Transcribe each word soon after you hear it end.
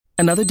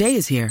Another day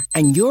is here,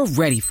 and you're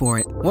ready for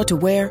it. What to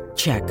wear?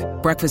 Check.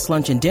 Breakfast,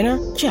 lunch, and dinner?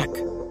 Check.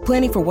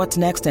 Planning for what's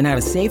next and how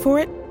to save for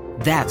it?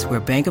 That's where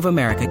Bank of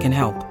America can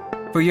help.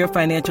 For your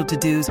financial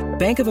to-dos,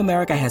 Bank of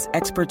America has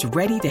experts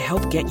ready to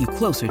help get you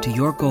closer to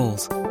your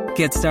goals.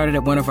 Get started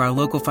at one of our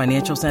local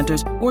financial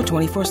centers or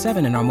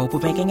 24/7 in our mobile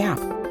banking app.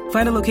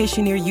 Find a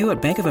location near you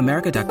at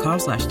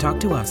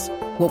bankofamerica.com/talktous.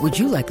 What would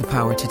you like the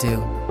power to do?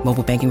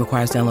 Mobile banking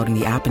requires downloading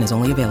the app and is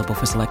only available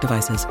for select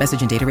devices.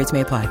 Message and data rates may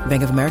apply.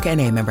 Bank of America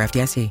N.A., member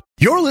FDIC.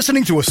 You're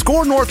listening to a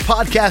Score North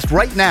podcast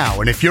right now,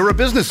 and if you're a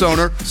business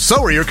owner,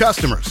 so are your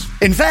customers.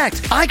 In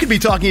fact, I could be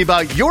talking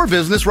about your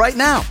business right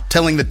now,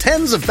 telling the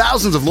tens of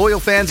thousands of loyal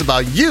fans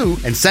about you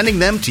and sending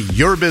them to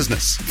your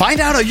business. Find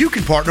out how you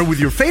can partner with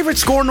your favorite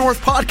Score North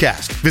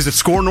podcast. Visit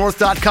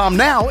scorenorth.com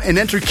now and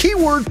enter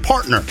keyword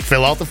partner.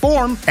 Fill out the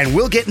form, and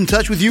we'll get in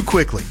touch with you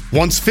quickly.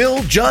 Once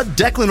Phil, Judd,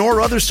 Declan, or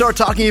others start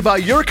talking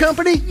about your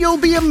company, you'll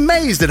be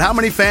amazed at how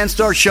many fans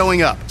start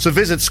showing up. So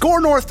visit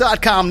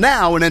scorenorth.com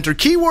now and enter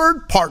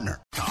keyword partner.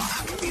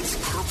 It's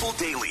Purple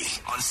Daily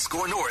on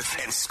Score North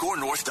and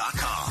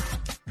scorenorth.com.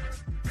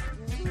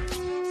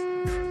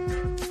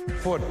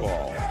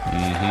 Football.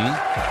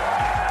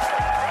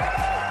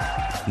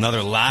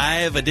 Another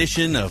live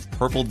edition of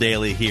Purple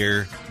Daily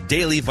here.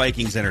 Daily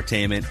Vikings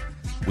entertainment.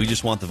 We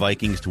just want the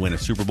Vikings to win a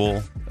Super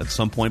Bowl at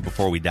some point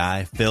before we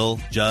die. Phil,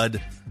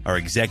 Judd, our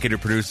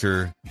executive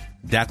producer,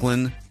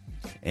 Declan,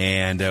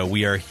 and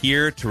we are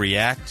here to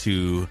react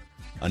to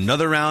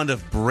another round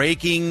of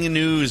breaking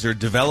news or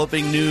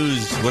developing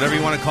news, whatever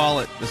you want to call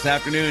it, this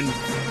afternoon.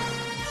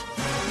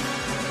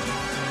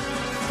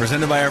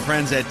 Presented by our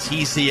friends at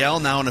TCL,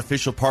 now an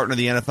official partner of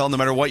the NFL. No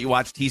matter what you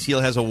watch,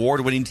 TCL has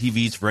award-winning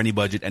TVs for any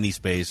budget, any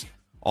space,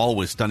 all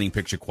with stunning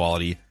picture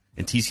quality.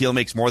 And TCL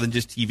makes more than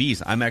just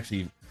TVs. I'm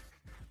actually...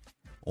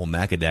 Old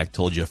Macadac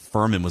told you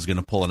Furman was going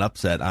to pull an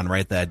upset on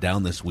Write That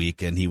Down this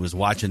week, and he was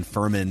watching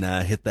Furman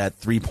hit that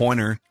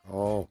three-pointer,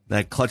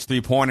 that clutch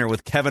three-pointer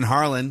with Kevin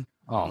Harlan.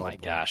 Oh, my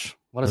gosh.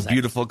 What is that?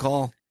 Beautiful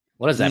call.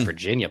 What is that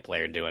Virginia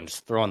player doing?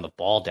 Just throwing the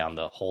ball down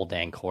the whole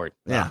dang court.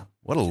 Yeah,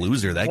 what a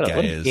loser that guy is.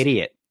 What an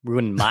idiot.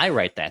 Ruined my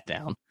Write That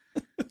Down.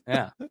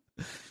 Yeah.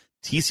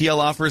 TCL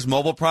offers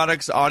mobile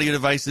products, audio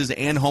devices,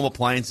 and home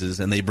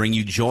appliances, and they bring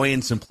you joy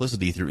and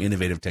simplicity through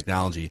innovative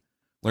technology.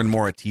 Learn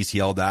more at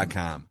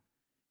TCL.com.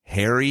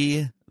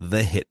 Harry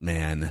the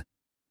Hitman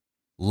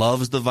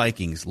loves the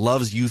Vikings,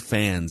 loves you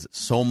fans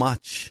so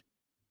much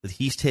that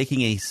he's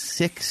taking a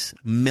 $6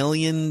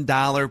 million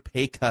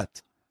pay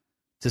cut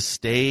to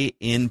stay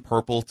in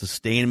purple, to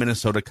stay in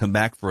Minnesota, come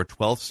back for a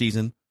 12th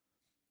season.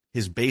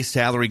 His base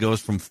salary goes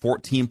from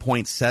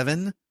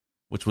 $14.7,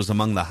 which was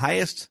among the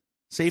highest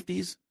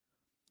safeties,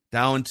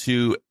 down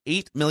to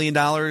 $8 million.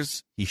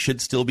 He should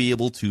still be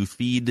able to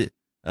feed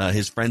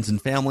his friends and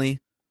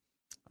family,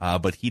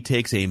 but he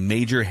takes a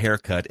major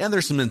haircut, and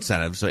there's some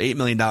incentives, so $8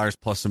 million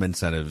plus some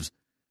incentives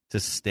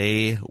to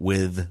stay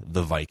with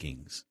the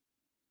Vikings.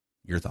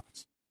 Your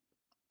thoughts?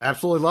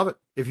 Absolutely love it.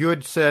 If you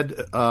had said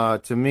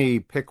to me,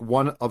 pick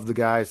one of the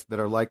guys that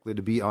are likely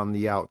to be on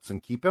the outs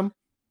and keep him,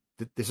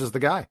 this is the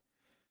guy.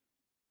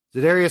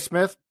 Zadarius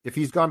Smith, if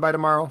he's gone by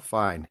tomorrow,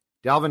 fine.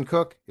 Dalvin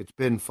Cook, it's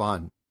been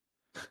fun.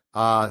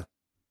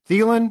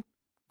 Thielen,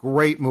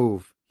 great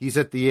move. He's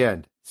at the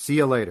end. See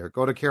you later.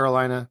 Go to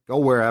Carolina. Go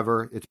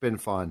wherever. It's been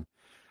fun.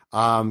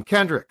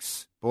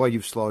 Kendricks, boy,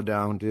 you've slowed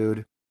down,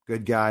 dude.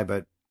 Good guy,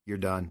 but you're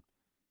done.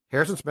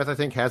 Harrison Smith, I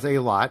think, has a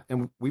lot,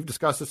 and we've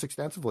discussed this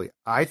extensively.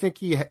 I think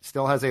he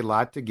still has a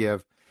lot to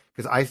give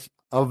because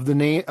of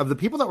the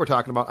people that we're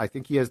talking about, I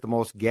think he has the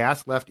most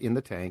gas left in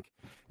the tank,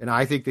 and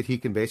I think that he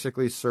can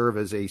basically serve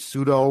as a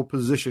pseudo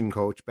position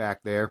coach back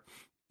there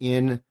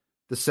in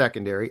the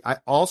secondary. I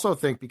also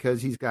think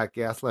because he's got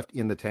gas left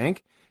in the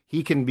tank,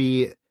 he can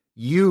be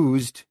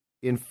used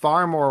in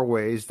far more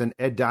ways than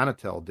Ed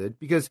Donatel did.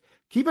 Because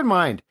keep in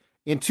mind,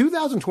 in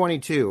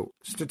 2022,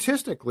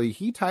 statistically,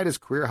 he tied his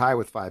career high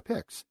with 5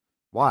 picks.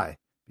 Why?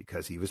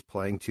 Because he was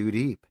playing too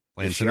deep.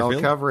 Shell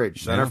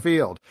coverage, center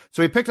field.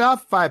 So he picked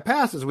off 5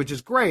 passes, which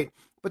is great,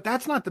 but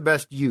that's not the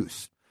best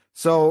use.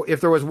 So if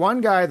there was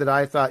one guy that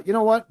I thought, you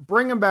know what,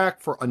 bring him back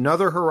for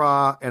another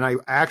hurrah, and I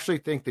actually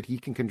think that he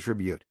can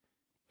contribute,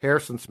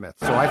 Harrison Smith.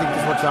 So I think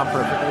this works out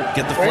perfectly.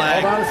 Get the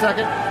flag. Hold on a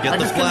second. Get the flag. I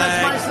just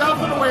convinced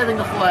myself into waving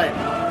the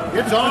flag.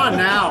 It's on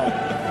now.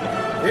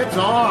 It's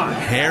on.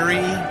 Harry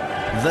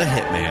the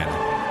Hitman.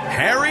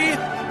 Harry?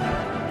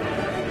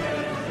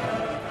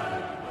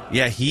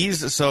 Yeah,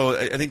 so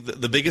I think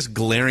the biggest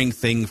glaring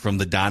thing from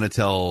the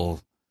Donatel,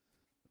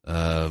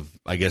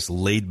 I guess,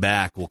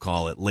 laid-back, we'll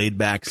call it,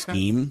 laid-back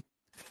scheme,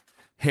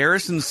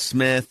 Harrison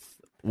Smith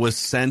was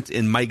sent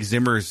in Mike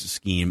Zimmer's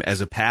scheme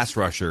as a pass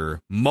rusher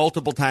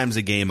multiple times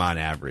a game on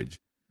average.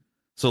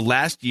 So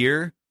last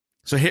year,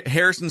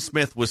 Harrison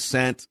Smith was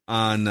sent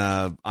on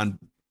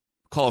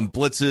call them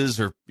blitzes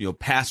or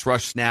pass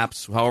rush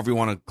snaps, however you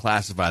want to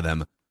classify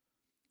them,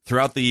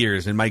 throughout the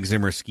years in Mike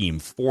Zimmer's scheme,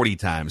 40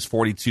 times,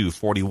 42,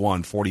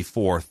 41,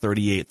 44,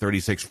 38,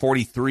 36,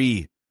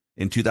 43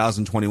 in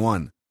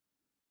 2021.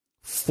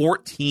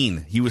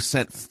 14. He was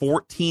sent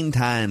 14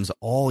 times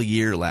all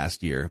year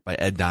last year by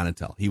Ed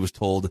Donatel. He was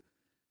told,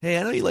 hey,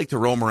 I know you like to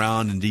roam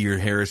around and do your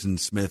Harrison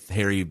Smith,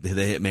 Harry the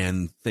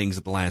Hitman things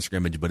at the line of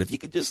scrimmage, but if you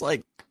could just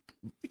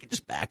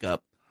back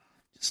up,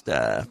 just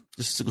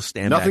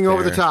stand Nothing back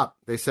over there. the top,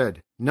 they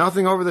said.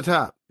 Nothing over the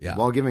top. Yeah.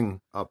 While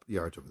giving up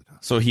yards over the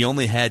top. So he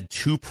only had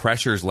 2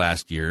 pressures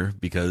last year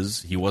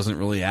because he wasn't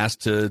really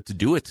asked to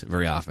do it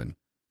very often.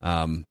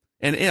 And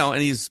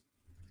he's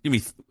gonna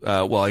be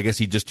I guess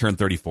he just turned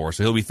 34,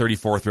 so he'll be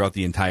 34 throughout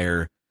the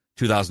entire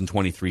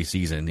 2023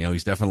 season.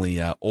 He's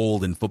definitely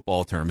old in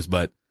football terms,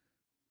 but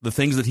the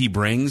things that he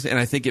brings, and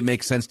I think it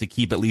makes sense to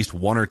keep at least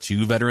 1 or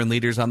 2 veteran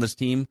leaders on this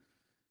team.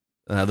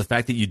 The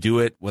fact that you do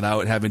it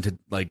without having to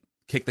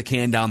kick the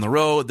can down the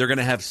road. They're going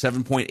to have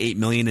 $7.8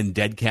 million in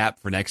dead cap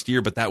for next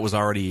year, but that was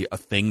already a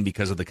thing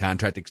because of the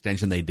contract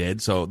extension they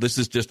did. So this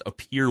is just a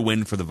pure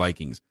win for the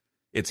Vikings.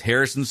 It's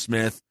Harrison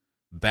Smith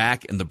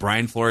back in the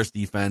Brian Flores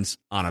defense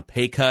on a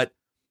pay cut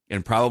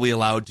and probably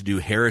allowed to do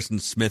Harrison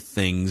Smith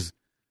things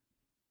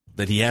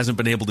that he hasn't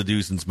been able to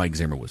do since Mike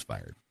Zimmer was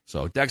fired.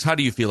 So, Dex, how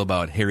do you feel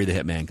about Harry the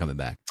Hitman coming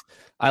back?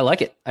 I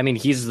like it. I mean,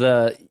 he's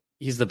the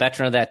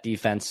veteran of that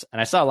defense, and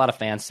I saw a lot of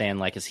fans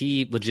saying, is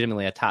he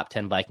legitimately a top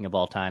 10 Viking of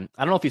all time?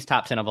 I don't know if he's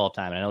top 10 of all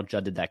time, and I know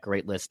Judd did that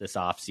great list this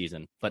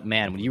offseason, but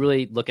man, when you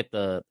really look at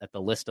the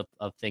list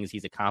of things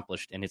he's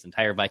accomplished in his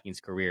entire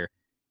Vikings career,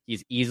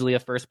 he's easily a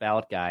first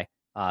ballot guy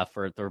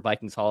for the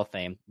Vikings Hall of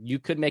Fame. You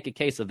could make a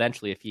case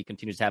eventually if he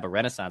continues to have a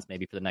renaissance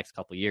maybe for the next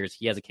couple of years.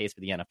 He has a case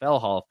for the NFL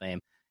Hall of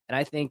Fame, and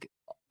I think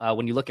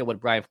when you look at what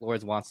Brian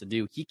Flores wants to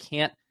do, he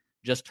can't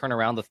just turn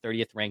around the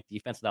 30th ranked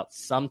defense without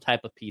some type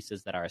of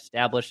pieces that are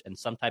established and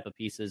some type of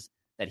pieces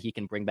that he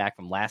can bring back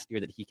from last year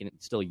that he can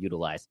still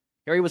utilize.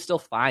 Harry was still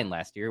fine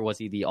last year. Was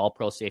he the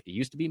all-pro safety he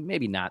used to be?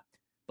 Maybe not.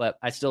 But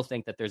I still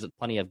think that there's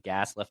plenty of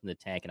gas left in the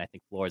tank, and I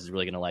think Flores is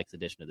really going to like his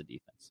addition to the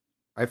defense.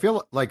 I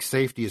feel like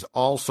safety is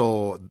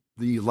also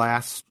the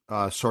last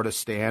sort of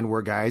stand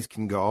where guys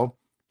can go.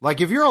 Like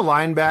if you're a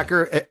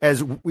linebacker,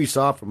 as we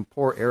saw from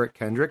poor Eric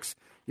Kendricks,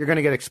 you're going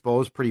to get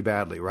exposed pretty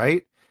badly,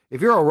 right? If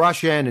you're a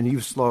rush end and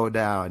you slow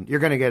down, you're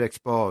going to get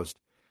exposed.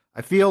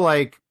 I feel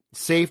like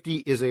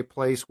safety is a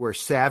place where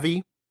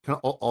savvy can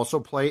also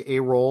play a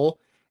role.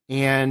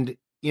 And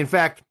in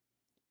fact,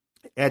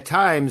 at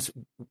times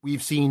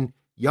we've seen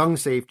young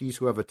safeties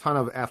who have a ton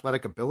of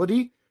athletic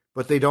ability,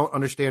 but they don't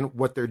understand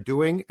what they're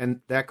doing, and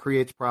that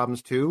creates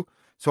problems too.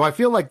 So I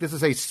feel like this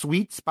is a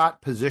sweet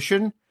spot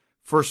position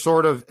for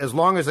sort of, as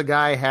long as a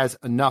guy has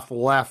enough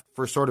left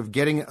for sort of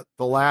getting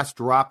the last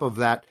drop of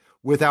that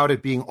without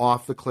it being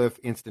off the cliff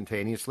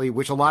instantaneously,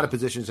 which a lot of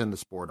positions in the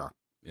sport are.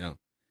 Yeah.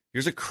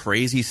 Here's a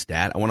crazy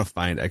stat. I want to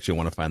find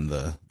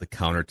the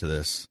counter to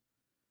this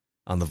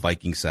on the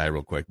Viking side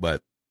real quick.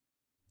 But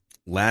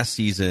Brian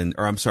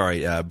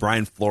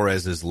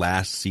Flores'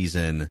 last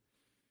season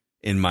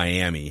in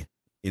Miami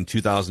in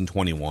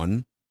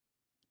 2021,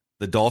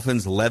 the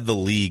Dolphins led the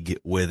league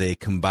with a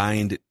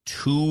combined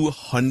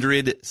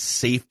 200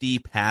 safety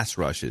pass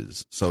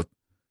rushes. So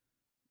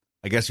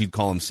I guess you'd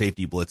call them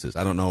safety blitzes.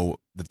 I don't know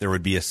that there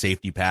would be a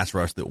safety pass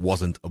rush that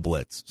wasn't a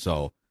blitz.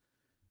 So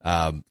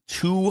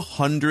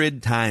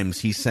 200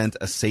 times he sent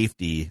a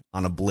safety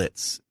on a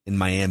blitz in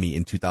Miami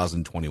in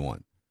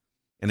 2021.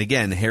 And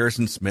again,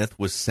 Harrison Smith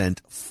was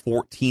sent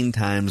 14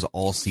 times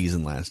all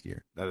season last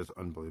year. That is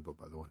unbelievable,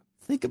 by the way.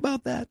 Think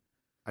about that.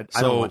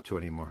 I don't want to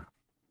anymore.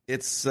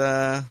 It's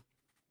going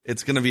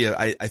to be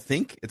I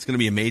think it's going to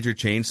be a major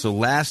change. So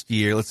last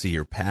year, let's see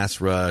here, pass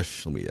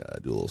rush. Let me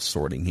do a little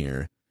sorting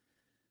here.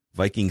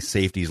 Viking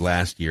safeties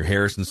last year.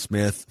 Harrison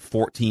Smith,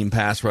 14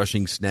 pass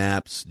rushing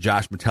snaps.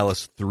 Josh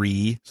Metellus,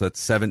 3. So that's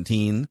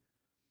 17.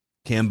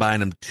 Cam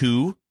Bynum,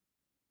 2.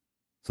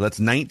 So that's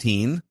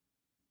 19.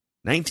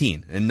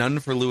 19. And none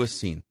for Lewis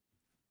Seen.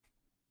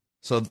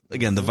 So,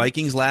 again, the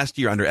Vikings last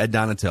year under Ed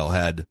Donatel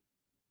had,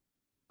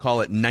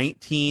 call it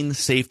 19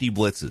 safety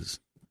blitzes.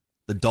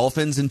 The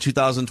Dolphins in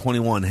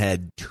 2021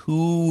 had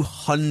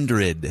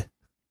 200.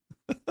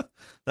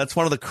 That's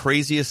one of the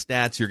craziest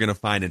stats you're going to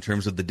find in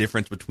terms of the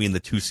difference between the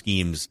two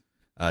schemes,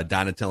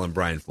 Donatel and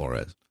Brian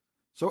Flores.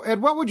 So,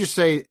 Ed, what would you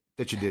say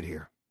that you did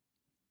here?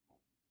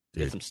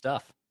 Did some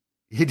stuff.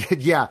 He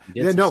did, yeah.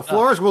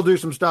 Flores will do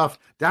some stuff.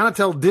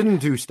 Donatel didn't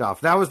do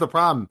stuff. That was the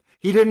problem.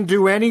 He didn't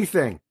do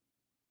anything.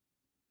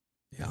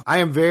 Yeah. I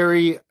am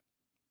very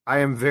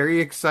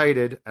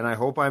excited, and I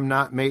hope I'm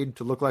not made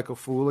to look like a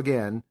fool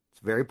again.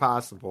 It's very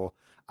possible.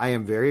 I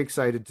am very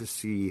excited to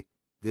see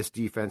this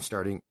defense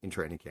starting in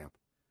training camp.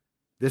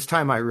 This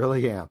time I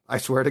really am. I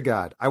swear to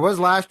God. I was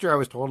last year. I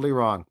was totally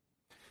wrong.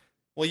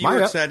 Well, you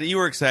were excited. You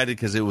were excited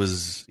because it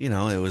was, it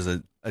was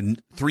a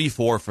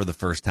 3-4 for the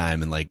first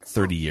time in like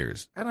 30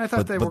 years. And I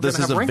thought but this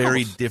is a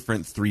very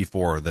different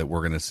 3-4 that we're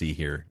going to see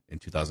here in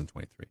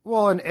 2023.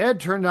 Well, and Ed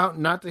turned out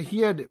not to.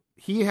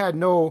 He had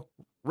no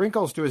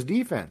wrinkles to his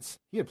defense.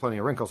 He had plenty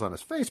of wrinkles on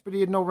his face, but he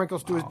had no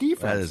wrinkles to his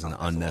defense. That is an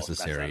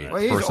unnecessary.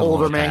 Well, he's an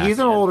older man. He's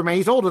an older man.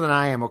 He's older than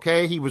I am.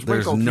 Okay, he was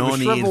wrinkled. He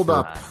was shriveled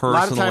up. A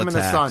lot of time in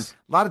the sun.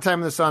 A lot of time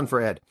in the sun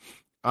for Ed.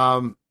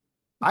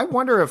 I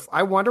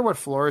wonder what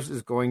Flores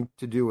is going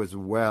to do as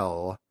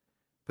well,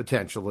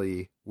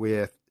 potentially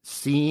with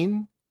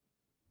Seen,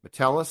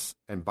 Metellus,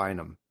 and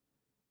Bynum.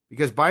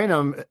 Because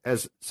Bynum,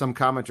 as some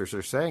commenters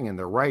are saying, and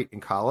they're right,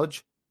 in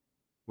college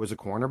was a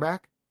cornerback.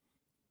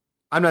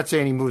 I'm not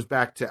saying he moves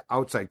back to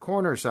outside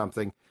corner or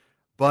something,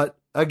 but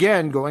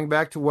again, going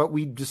back to what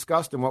we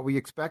discussed and what we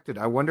expected,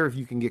 I wonder if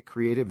you can get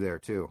creative there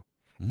too.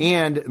 Mm-hmm.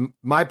 And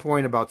my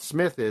point about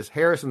Smith is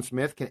Harrison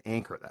Smith can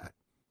anchor that.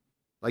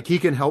 Like, he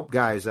can help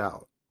guys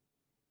out.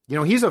 You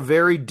know, he's a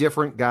very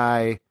different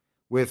guy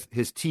with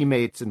his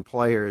teammates and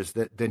players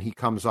than he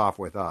comes off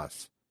with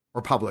us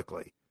or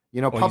publicly.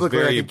 You know, publicly,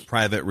 he's very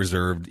private,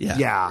 reserved.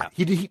 Yeah.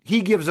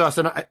 He gives us,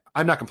 and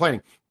I'm not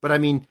complaining, but I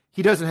mean,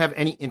 he doesn't have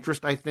any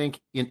interest, I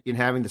think, in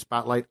having the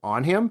spotlight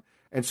on him,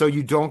 and so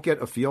you don't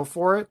get a feel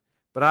for it.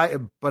 But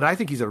I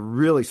think he's a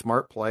really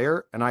smart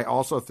player, and I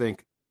also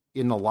think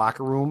in the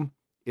locker room,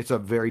 it's a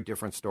very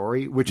different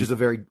story, which is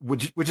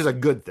a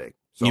good thing.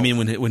 So, you mean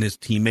when his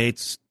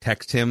teammates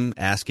text him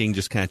asking,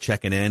 just kind of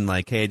checking in,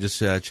 like, hey, just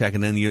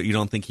checking in? You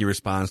don't think he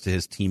responds to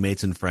his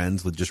teammates and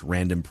friends with just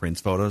random Prince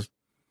photos?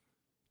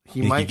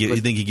 You think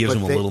he gives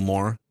them a little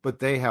more? But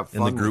they have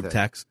fun in the group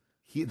text.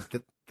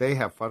 They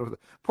have fun with it.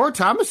 Poor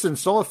Thomason's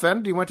so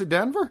offended he went to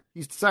Denver.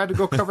 He's decided to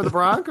go cover the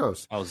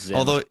Broncos.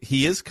 Although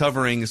he is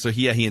covering, so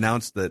he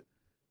announced that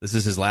this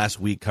is his last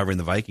week covering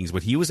the Vikings,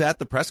 but he was at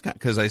the press conference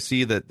because I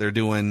see that they're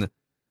doing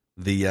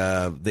the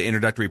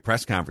introductory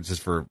press conferences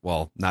for,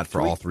 well, not for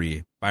all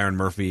three, Byron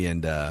Murphy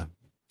and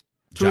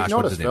Josh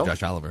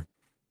Oliver.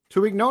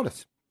 2 week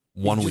notice.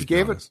 1 week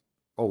gave notice. It.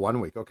 Oh,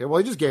 1 week. Okay. Well,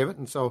 he just gave it.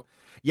 And so,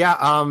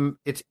 yeah,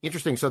 it's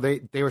interesting. So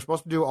they were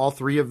supposed to do all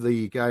three of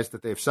the guys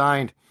that they've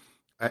signed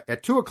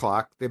at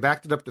 2:00. They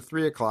backed it up to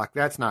 3:00.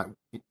 That's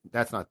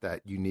not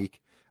that unique.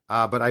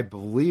 But I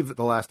believe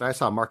the last I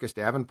saw, Marcus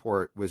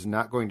Davenport was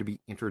not going to be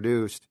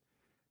introduced.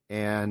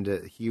 And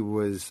he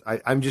was,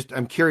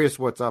 I'm curious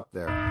what's up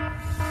there.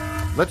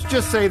 Let's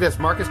just say this.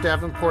 Marcus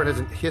Davenport has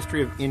a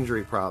history of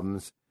injury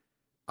problems.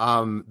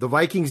 The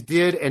Vikings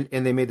did,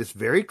 and they made this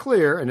very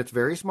clear, and it's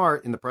very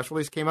smart, and the press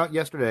release came out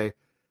yesterday,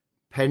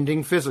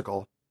 pending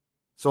physical.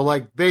 So,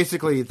 like,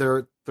 basically,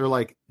 they're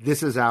like,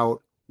 this is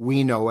out.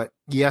 We know it.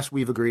 Yes,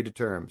 we've agreed to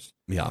terms.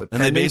 Yeah,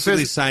 and they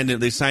basically signed him.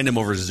 They signed him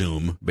over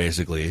Zoom,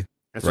 basically.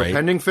 And so,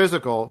 pending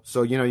physical.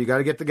 So, you got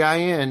to get the guy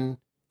in,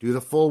 do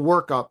the full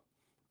workup.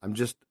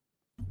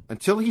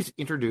 Until he's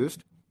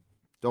introduced,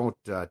 don't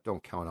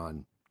count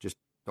on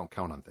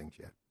things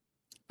yet.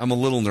 I'm a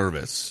little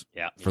nervous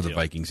for the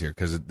Vikings here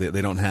because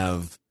they don't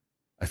have.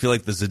 I feel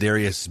like the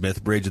Zadarius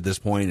Smith bridge at this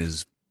point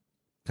is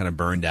kind of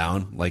burned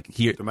down. Like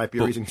there might be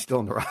a reason he's still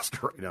in the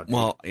roster right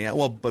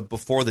now. But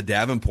before the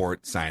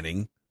Davenport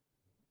signing,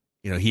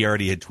 he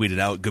already had tweeted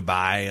out,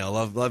 "Goodbye, I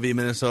love you,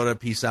 Minnesota,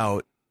 peace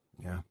out."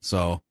 Yeah.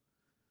 So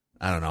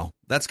I don't know.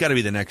 That's got to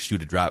be the next shoe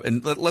to drop.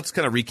 And let's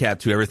kind of recap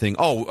to everything.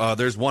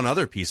 There's one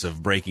other piece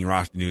of breaking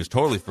roster news.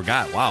 Totally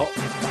forgot. Wow,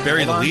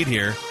 bury the lead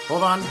here.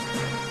 Hold on,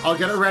 I'll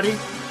get it ready.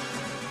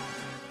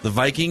 The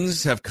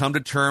Vikings have come to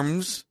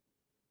terms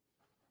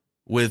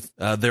with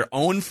their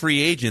own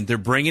free agent. They're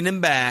bringing him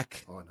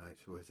back. Oh, nice.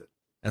 Who is it?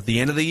 At the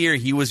end of the year,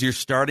 he was your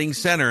starting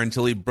center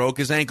until he broke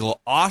his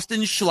ankle.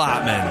 Austin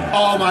Schlottman.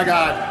 Oh, my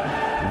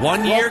God.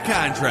 1 year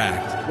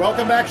contract.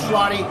 Welcome back,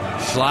 Schlotty.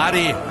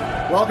 Schlotty.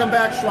 Welcome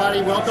back,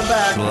 Schlotty. Welcome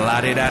back.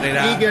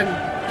 Schlotty-da-da-da.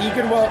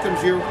 Egan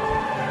welcomes you.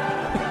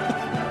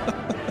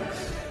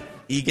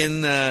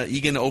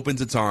 Egan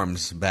opens its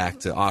arms back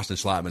to Austin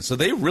Schlottman. So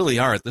they really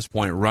are, at this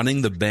point,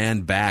 running the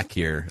band back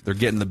here. They're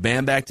getting the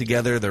band back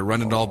together. They're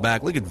running it all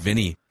back. Look at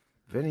Vinny.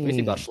 What do you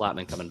think about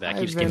Schlottman coming back?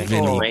 He just came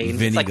in rain.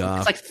 Vinny it's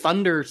like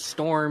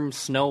thunderstorm,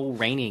 snow,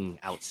 raining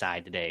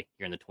outside today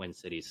here in the Twin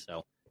Cities.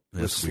 So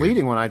it was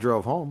sleeting when I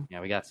drove home.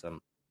 Yeah, we got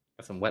some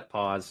wet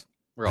paws.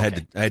 We're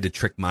okay. I had to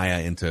trick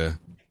Maya into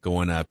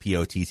going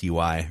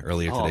POTTY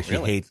earlier today.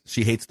 Really?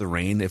 She hates the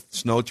rain. If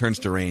snow turns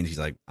to rain, she's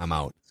like, I'm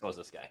out. So is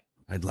this guy.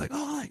 I'd like,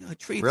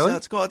 treats. Really?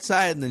 Let's go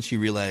outside. And then she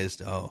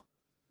realized,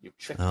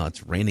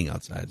 it's raining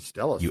outside.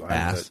 Stella's you fine,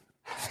 ass.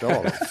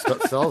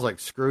 Stella's like,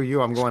 screw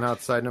you. I'm going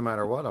outside no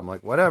matter what. I'm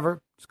like,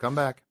 whatever. Just come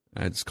back.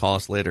 All right, just call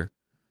us later.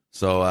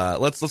 So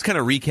let's kind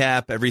of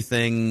recap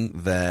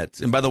everything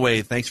that. And by the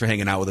way, thanks for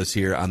hanging out with us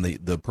here on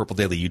the Purple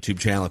Daily YouTube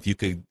channel.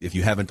 If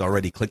you haven't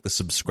already, click the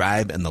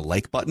subscribe and the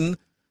like button.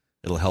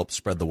 It'll help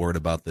spread the word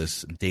about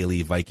this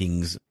daily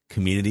Vikings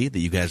community that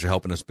you guys are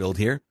helping us build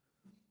here.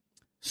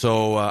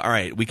 So, all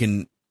right, we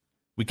can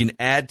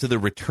add to the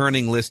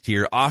returning list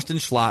here: Austin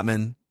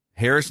Schlottman,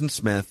 Harrison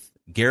Smith,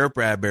 Garrett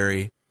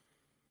Bradbury,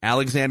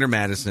 Alexander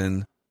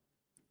Madison,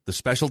 the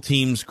special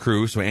teams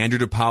crew. So Andrew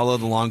DePaula,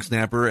 the long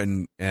snapper,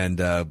 and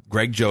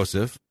Greg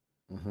Joseph,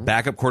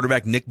 backup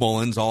quarterback Nick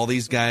Mullins. All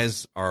these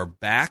guys are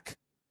back.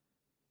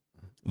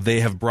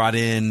 They have brought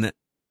in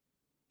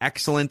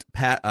excellent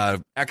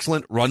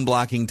run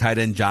blocking tight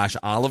end Josh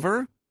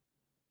Oliver.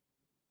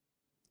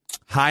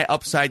 High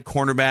upside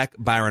cornerback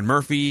Byron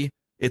Murphy.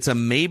 It's a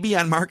maybe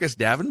on Marcus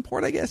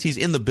Davenport, I guess. He's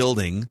in the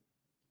building,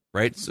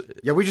 right?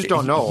 Yeah, we just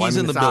don't know. He's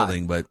in the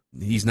building, but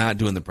he's not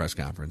doing the press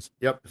conference.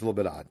 Yep, it's a little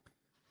bit odd.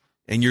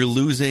 and you're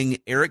losing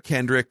Eric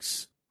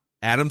Kendricks,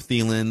 Adam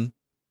Thielen,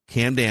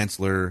 Cam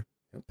Dantzler,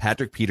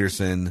 Patrick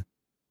Peterson,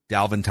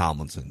 Dalvin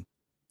Tomlinson.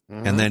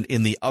 And then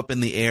in the up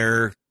in the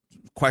air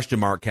question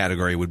mark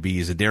category would be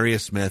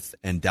Zadarius Smith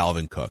and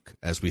Dalvin Cook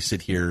as we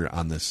sit here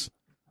on this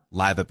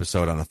live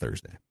episode on a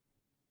Thursday.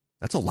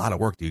 That's a lot of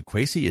work, dude.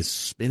 Kwesi is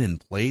spinning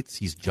plates.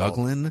 He's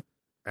juggling.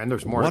 And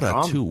there's more what to come.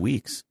 What a 2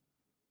 weeks.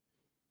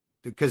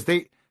 Because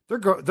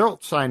they'll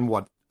sign,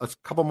 what, a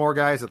couple more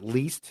guys at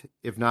least,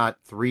 if not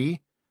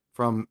 3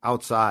 from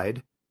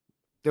outside.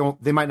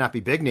 They might not be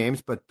big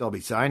names, but they'll be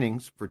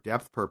signings for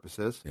depth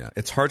purposes. Yeah,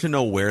 it's hard to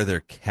know where their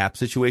cap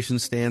situation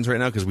stands right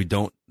now because we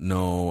don't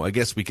know. I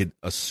guess we could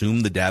assume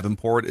the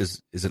Davenport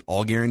is it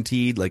all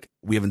guaranteed? Like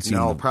we haven't seen.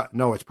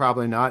 No, it's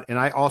probably not. And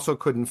I also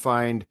couldn't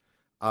find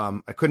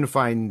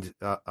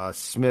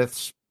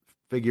Smith's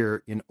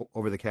figure in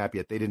over the cap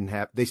yet.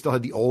 They still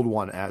had the old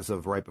one as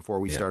of right before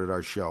we started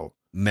our show.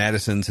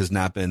 Madison's has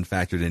not been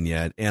factored in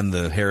yet, and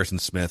the Harrison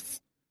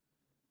Smith.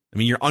 I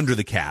mean, you're under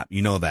the cap.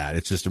 You know that.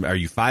 It's just, are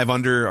you 5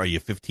 under? Are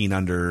you 15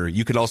 under?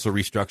 You could also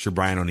restructure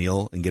Brian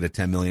O'Neill and get a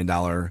 $10 million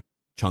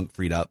chunk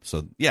freed up.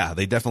 So, yeah,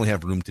 they definitely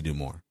have room to do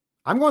more.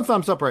 I'm going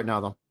thumbs up right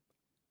now, though.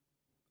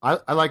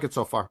 I like it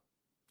so far.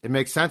 It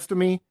makes sense to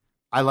me.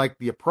 I like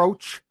the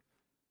approach.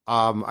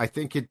 I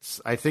think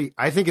it's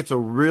a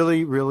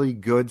really, really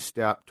good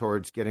step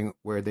towards getting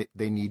where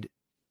they need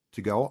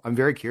to go. I'm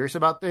very curious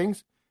about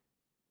things.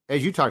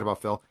 As you talked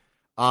about, Phil,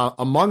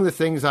 among the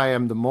things I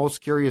am the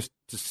most curious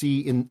to see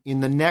in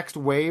the next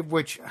wave,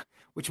 which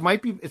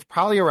might be, it's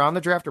probably around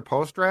the draft or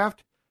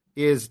post-draft,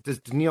 is does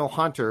Danielle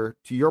Hunter,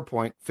 to your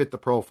point, fit the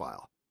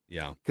profile?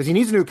 Yeah. Because he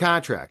needs a new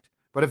contract.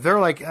 But if they're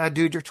like,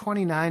 dude, you're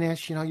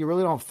 29-ish, you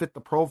really don't fit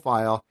the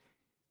profile,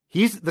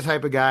 he's the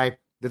type of guy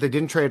that they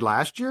didn't trade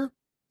last year,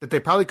 that they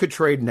probably could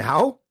trade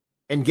now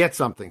and get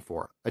something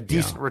for, a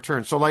decent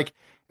return. So, like,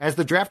 as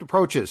the draft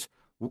approaches,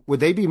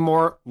 would they be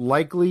more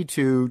likely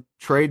to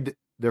trade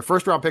their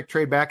first-round pick,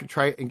 trade back, and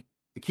try and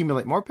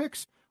accumulate more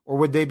picks? Or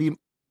would they be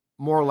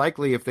more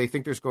likely, if they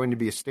think there's going to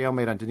be a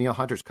stalemate on Danielle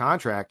Hunter's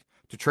contract,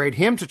 to trade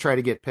him to try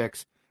to get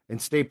picks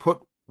and stay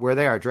put where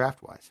they are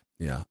draft-wise?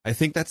 Yeah, I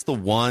think that's the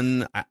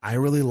one. I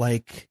really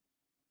like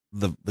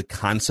the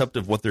concept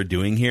of what they're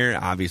doing here.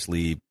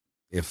 Obviously,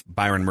 if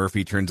Byron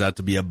Murphy turns out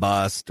to be a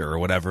bust or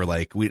whatever,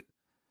 like we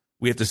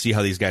have to see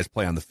how these guys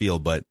play on the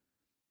field. But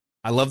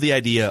I love the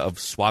idea of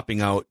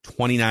swapping out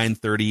 29,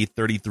 30,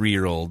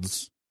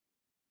 33-year-olds.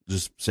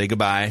 Just say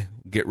goodbye,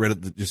 get rid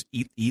of just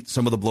eat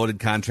some of the bloated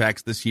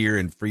contracts this year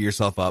and free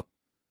yourself up,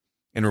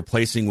 and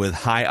replacing with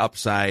high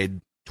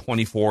upside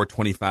 24,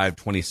 25,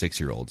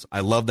 26-year-olds. I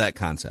love that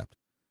concept.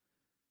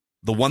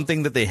 The one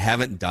thing that they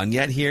haven't done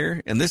yet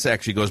here, and this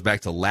actually goes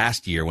back to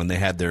last year when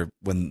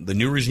when the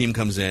new regime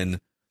comes in,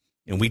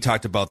 and we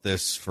talked about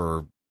this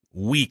for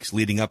weeks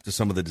leading up to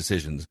some of the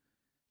decisions.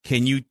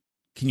 Can you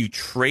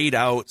trade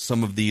out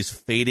some of these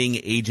fading,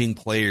 aging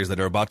players that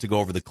are about to go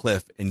over the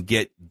cliff and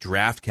get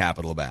draft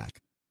capital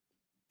back?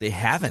 They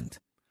haven't.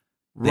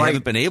 They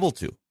haven't been able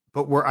to.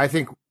 But where I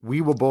think we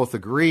will both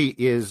agree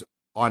is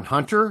on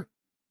Hunter,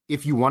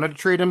 if you wanted to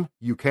trade him,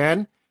 you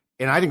can.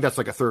 And I think that's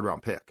like a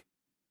 3rd-round pick.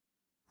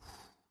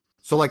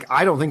 So, like,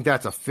 I don't think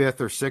that's a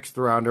 5th or 6th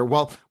rounder.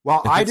 Well,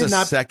 I did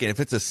not. If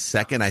it's a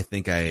second, I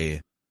think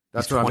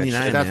That's what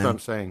I'm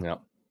saying. Yeah.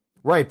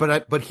 Right,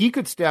 but he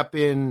could step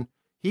in.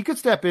 He could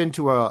step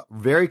into a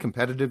very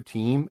competitive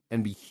team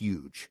and be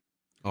huge.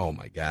 Oh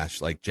my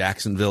gosh, like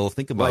Jacksonville.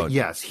 Think about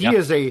yes, he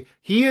is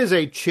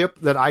a chip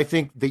that I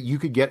think that you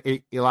could get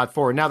a lot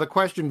for. Now the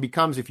question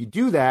becomes, if you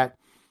do that,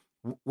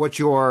 what's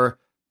your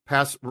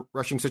pass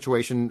rushing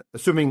situation?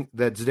 Assuming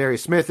that Zadarius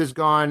Smith is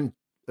gone,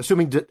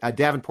 assuming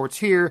Davenport's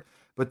here,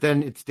 but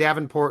then it's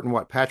Davenport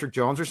and Patrick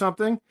Jones or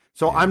something.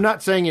 So I'm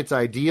not saying it's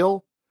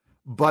ideal.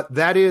 But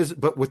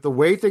with the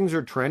way things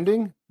are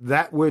trending,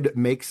 that would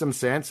make some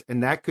sense,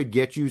 and that could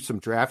get you some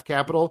draft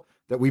capital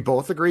that we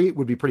both agree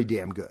would be pretty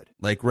damn good.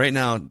 Like right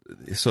now,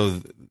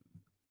 so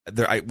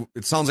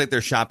it sounds like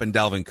they're shopping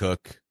Dalvin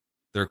Cook.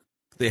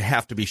 They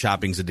have to be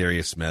shopping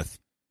Zadarius Smith.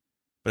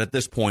 But at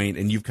this point,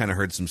 and you've kind of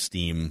heard some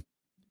steam,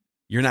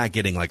 you're not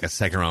getting like a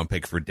 2nd-round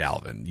pick for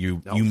Dalvin.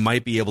 You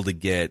might be able to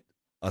get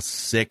a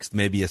 6th,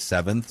 maybe a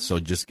 7th,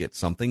 so just get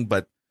something.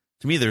 But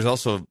to me,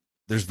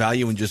 there's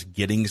value in just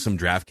getting some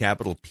draft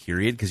capital,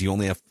 period, because you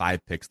only have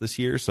 5 picks this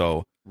year.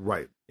 So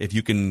if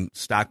you can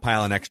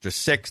stockpile an extra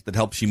 6 that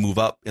helps you move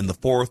up in the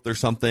 4th or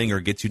something, or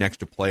gets you an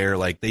extra player,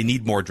 like they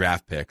need more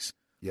draft picks.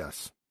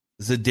 Yes.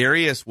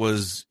 Zadarius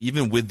was,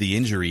 even with the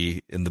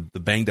injury and the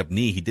banged up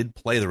knee, he did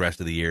play the rest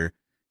of the year.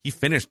 He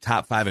finished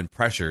top 5 in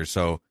pressure.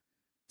 So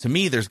to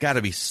me, there's got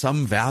to be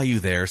some value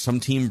there. Some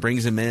team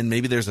brings him in.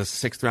 Maybe there's a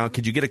 6th round.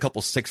 Could you get a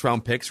couple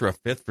 6th-round picks or a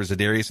 5th for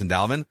Zadarius and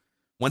Dalvin?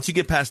 Once you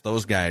get past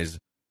those guys,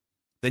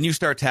 then you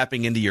start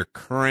tapping into your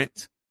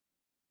current,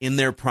 in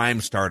their prime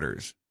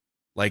starters,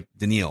 like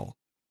Danielle.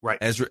 Right.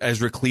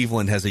 Ezra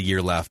Cleveland has a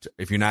year left.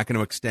 If you're not going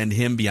to extend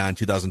him beyond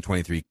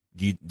 2023,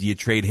 do you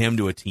trade him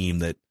to a team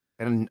that?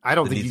 And I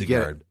don't think you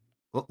get it.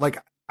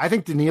 Like, I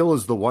think Danielle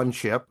is the one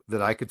chip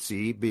that I could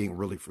see being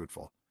really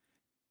fruitful.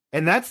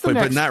 And that's the but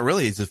next. But not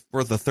really. It's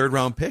worth a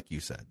third-round pick, you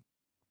said.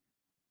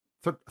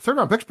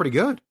 Third-round pick's pretty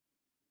good.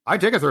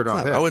 I'd take a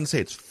third-round pick. I wouldn't say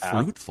it's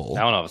fruitful.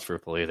 I don't know if it's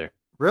fruitful either.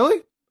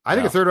 Really? I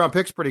think No. a third-round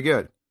pick's pretty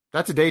good.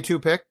 That's a day 2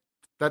 pick.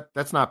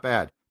 That's not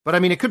bad. But, I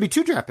mean, it could be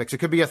 2 draft picks. It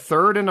could be a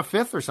third and a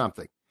fifth or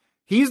something.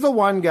 He's the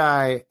one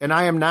guy, and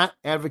I am not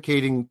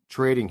advocating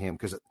trading him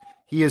because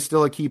he is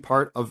still a key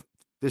part of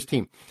this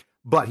team.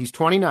 But he's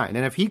 29,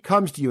 and if he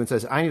comes to you and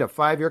says, I need a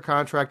 5-year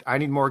contract, I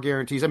need more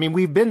guarantees. I mean,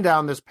 we've been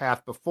down this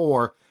path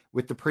before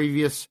with the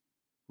previous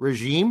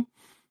regime.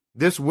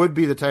 This would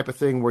be the type of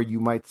thing where you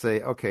might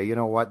say, okay, you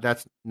know what,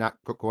 that's not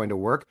going to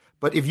work.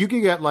 But if you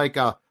can get like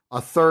a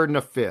third and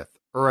a fifth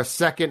or a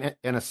second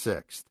and a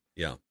sixth,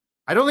 Yeah.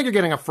 I don't think you're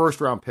getting a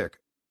first-round pick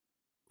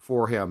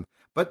for him.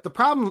 But the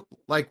problem,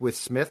 like with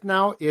Smith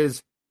now,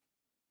 is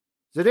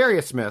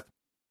Zadarius Smith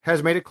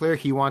has made it clear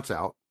he wants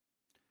out.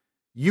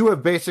 You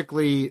have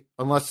basically,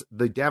 unless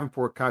the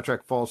Davenport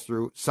contract falls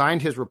through,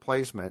 signed his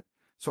replacement.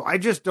 So I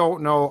just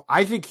don't know.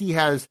 I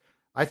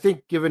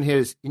think given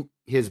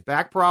his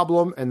back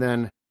problem and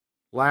then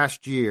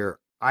last year,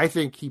 I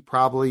think he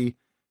probably,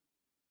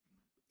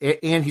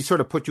 and he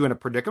sort of put you in a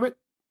predicament.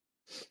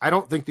 I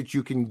don't think that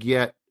you can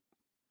get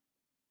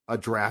a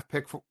draft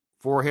pick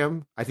for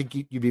him. I think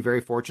you'd be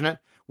very fortunate.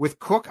 With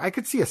Cook, I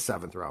could see a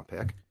 7th-round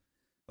pick.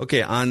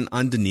 Okay, on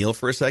Daniil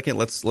for a second,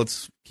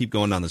 let's keep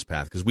going down this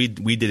path because we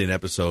did an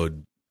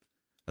episode,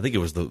 I think it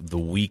was the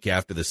week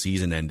after the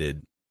season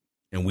ended,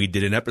 and we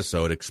did an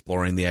episode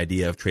exploring the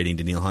idea of trading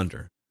Daniil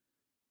Hunter,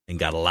 and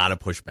got a lot of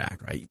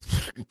pushback. Right?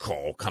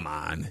 Oh, come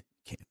on,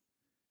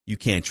 you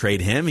can't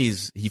trade him.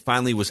 He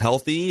finally was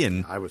healthy,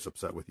 and I was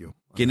upset with you.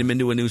 Getting him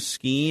into a new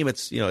scheme, et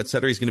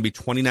cetera. He's going to be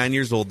 29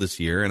 years old this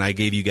year, and I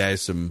gave you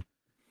guys some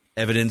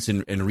evidence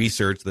and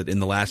research that in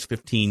the last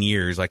 15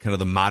 years, like kind of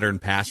the modern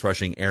pass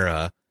rushing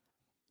era,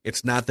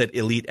 it's not that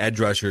elite edge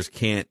rushers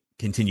can't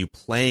continue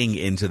playing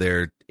into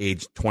their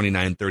age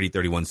 29, 30,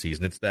 31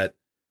 season. It's that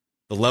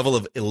the level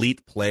of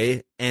elite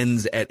play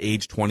ends at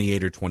age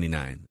 28 or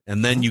 29.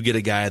 And then you get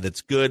a guy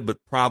that's good, but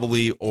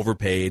probably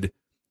overpaid,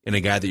 and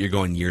a guy that you're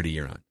going year to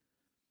year on.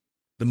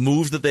 The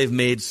moves that they've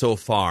made so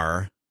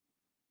far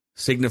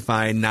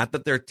signify not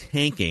that they're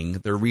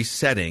tanking, they're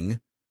resetting,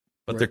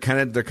 but they're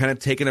kind of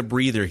taking a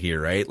breather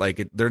here, right?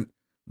 Like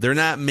they're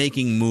not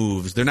making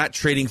moves. They're not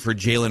trading for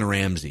Jalen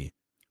Ramsey.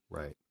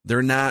 Right.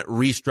 They're not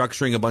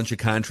restructuring a bunch of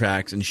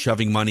contracts and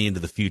shoving money into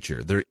the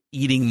future. They're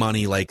eating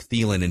money like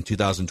Thielen in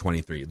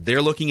 2023.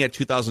 They're looking at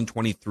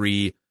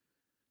 2023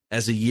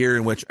 as a year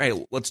in which, all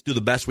right, let's do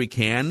the best we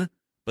can,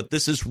 but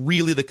this is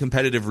really the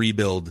competitive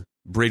rebuild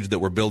bridge that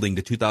we're building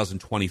to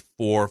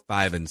 2024,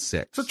 5, and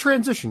 6. It's a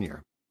transition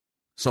year.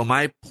 So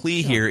my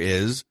plea here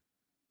is,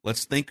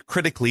 let's think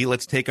critically.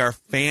 Let's take our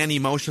fan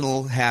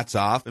emotional hats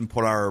off and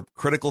put our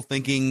critical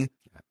thinking,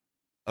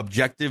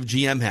 objective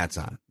GM hats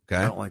on.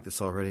 Okay. I don't like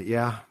this already.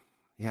 Yeah.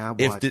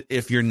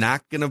 If you're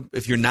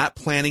not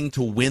planning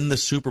to win the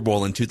Super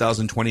Bowl in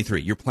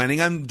 2023, you're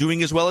planning on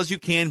doing as well as you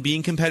can,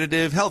 being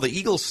competitive. Hell, the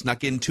Eagles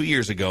snuck in 2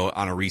 years ago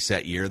on a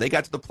reset year. They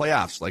got to the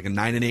playoffs like a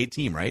 9-8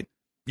 team, right?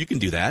 You can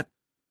do that,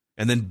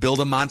 and then build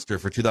a monster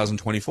for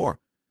 2024.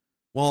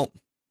 Well,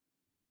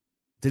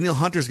 Daniil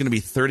Hunter is going to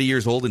be 30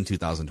 years old in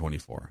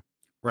 2024.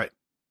 Right.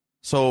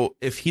 So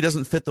if he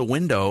doesn't fit the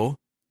window,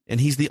 and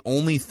he's the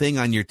only thing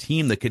on your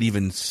team that could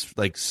even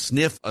like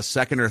sniff a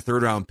 2nd or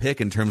 3rd round pick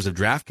in terms of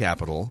draft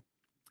capital.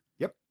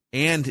 Yep.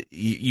 And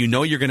you're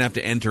going to have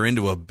to enter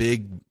into a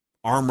big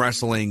arm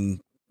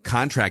wrestling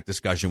contract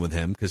discussion with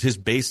him because his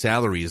base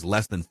salary is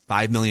less than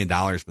 $5 million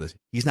for this.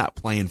 He's not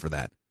playing for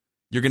that.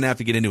 You're going to have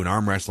to get into an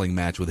arm wrestling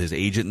match with his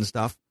agent and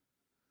stuff.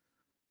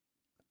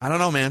 I don't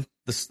know, man.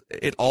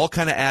 It all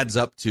kind of adds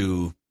up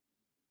to,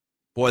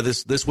 boy,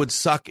 this would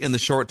suck in the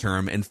short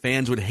term, and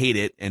fans would hate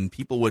it, and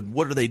people would,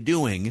 what are they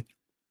doing?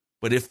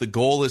 But if the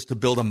goal is to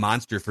build a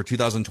monster for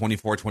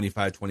 2024,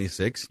 25,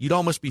 26, you'd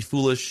almost be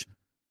foolish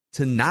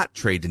to not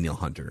trade Daniil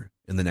Hunter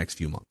in the next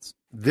few months.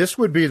 This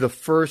would be the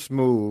first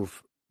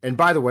move. And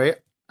by the way,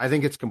 I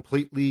think it's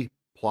completely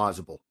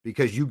plausible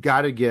because you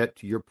got to get,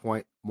 to your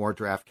point, more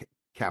draft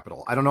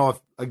capital. I don't know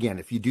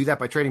if you do that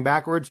by trading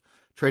backwards,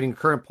 trading a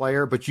current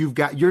player, but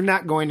you're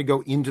not going to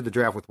go into the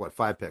draft with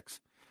 5 picks.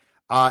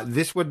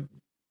 This would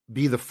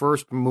be the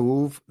first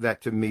move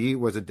that to me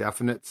was a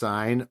definite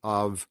sign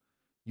of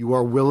you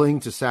are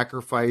willing to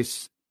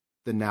sacrifice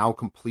the now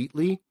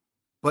completely,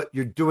 but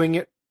you're doing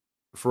it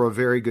for a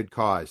very good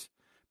cause.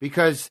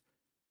 Because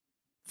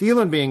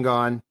Thielen being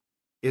gone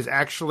is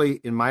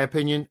actually, in my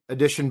opinion,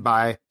 addition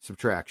by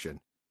subtraction.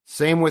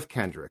 Same with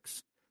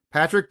Kendricks.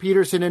 Patrick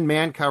Peterson in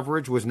man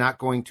coverage was not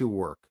going to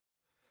work.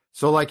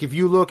 So like if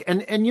you look,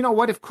 and you know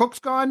what, if Cook's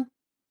gone,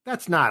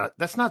 that's not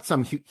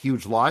some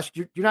huge loss.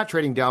 You're not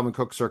trading Dalvin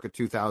Cook circa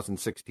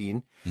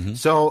 2016. Mm-hmm.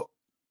 So,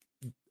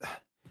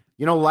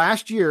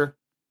 last year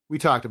we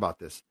talked about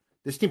this.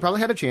 This team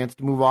probably had a chance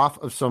to move off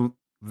of some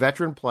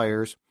veteran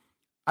players.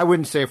 I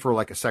wouldn't say for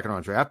like a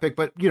 2nd-round draft pick,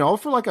 but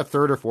for like a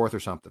 3rd or 4th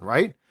or something,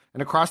 right?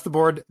 And across the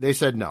board, they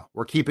said no,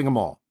 we're keeping them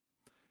all.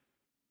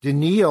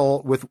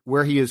 Daniil, with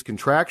where he is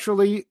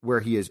contractually,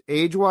 where he is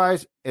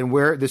age-wise, and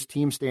where this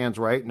team stands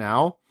right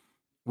now,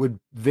 would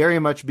very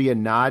much be a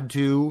nod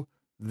to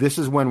this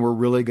is when we're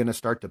really going to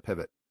start to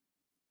pivot.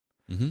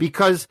 Mm-hmm.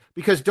 Because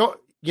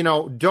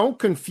don't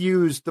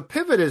confuse, the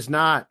pivot is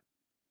not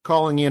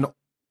calling in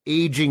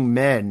aging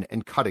men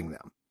and cutting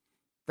them.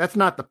 That's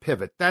not the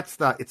pivot.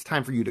 It's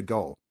time for you to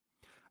go.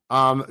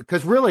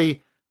 Because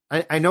really,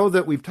 I know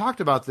that we've talked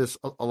about this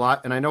a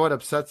lot, and I know it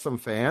upsets some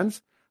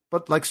fans,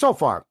 but like so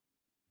far,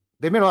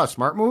 they made a lot of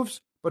smart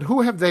moves, but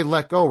who have they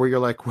let go where you're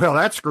like, well,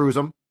 that screws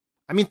them?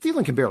 I mean,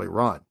 Thielen can barely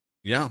run.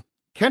 Yeah.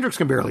 Kendricks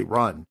can barely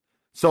run.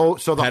 So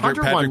the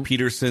Hunter Patrick one,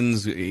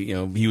 Peterson's,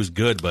 he was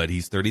good, but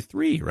he's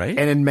 33, right?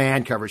 And in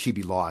man coverage, he'd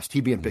be lost.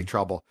 He'd be in big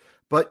trouble.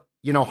 But,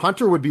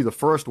 Hunter would be the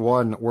first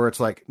one where it's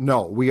like,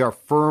 no, we are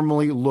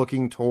firmly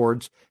looking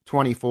towards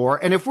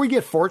 24. And if we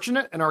get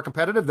fortunate and are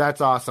competitive, that's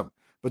awesome.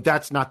 But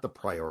that's not the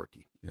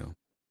priority.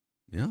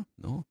 Yeah,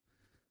 no.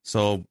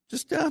 So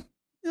just,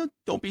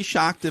 don't be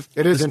shocked if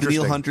it is this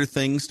Daniil Hunter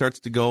thing starts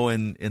to go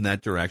in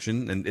that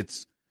direction. And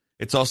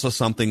it's also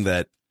something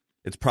that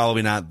it's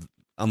probably not,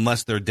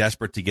 unless they're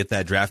desperate to get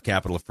that draft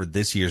capital for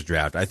this year's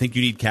draft. I think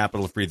you need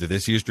capital for either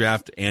this year's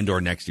draft and or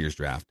next year's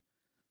draft.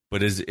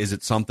 But is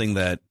it something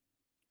that,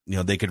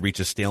 they could reach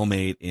a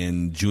stalemate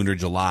in June or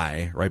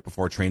July right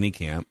before training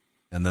camp,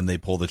 and then they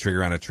pull the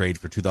trigger on a trade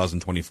for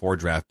 2024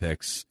 draft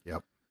picks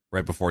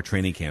right before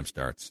training camp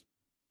starts?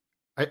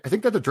 I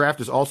think that the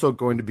draft is also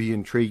going to be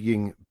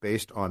intriguing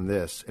based on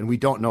this, and we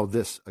don't know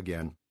this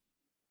again.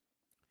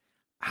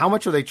 How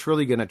much are they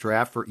truly going to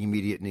draft for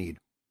immediate need?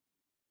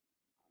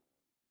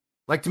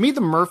 Like, to me,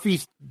 the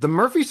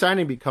Murphy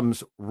signing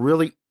becomes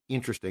really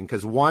interesting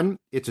because, one,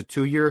 it's a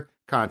 2-year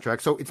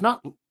contract, so it's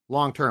not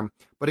long-term,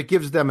 but it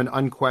gives them an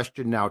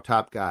unquestioned now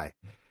top guy.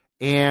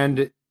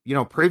 And,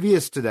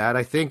 previous to that,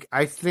 I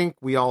think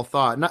we all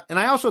thought, and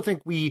I also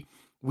think we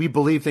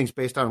believe things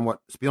based on what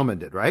Spielman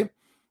did, right?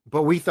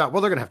 But we thought,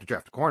 well, they're going to have to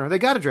draft a corner. They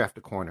got to draft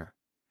a corner.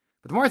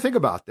 But the more I think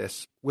about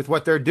this, with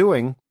what they're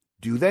doing,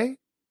 do they?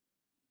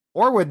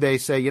 Or would they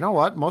say, you know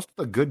what, most of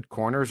the good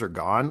corners are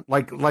gone?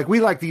 Like we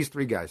like these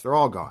 3 guys. They're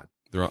all gone.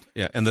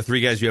 And the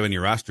 3 guys you have in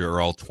your roster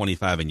are all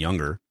 25 and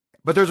younger.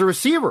 But there's a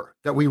receiver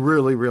that we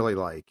really, really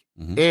like.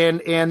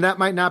 Mm-hmm. And that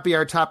might not be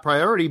our top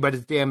priority, but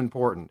it's damn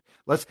important.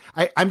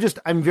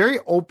 I'm very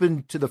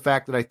open to the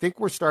fact that I think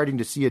we're starting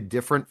to see a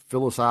different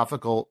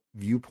philosophical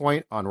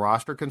viewpoint on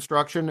roster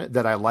construction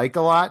that I like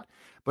a lot,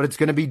 but it's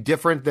going to be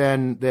different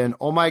than,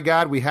 oh my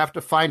God, we have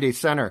to find a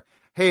center.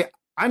 Hey,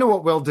 I know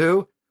what we'll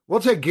do. We'll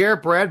take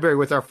Garrett Bradbury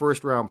with our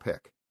first round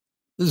pick.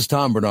 This is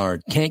Tom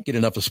Bernard. Can't get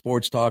enough of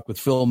sports talk with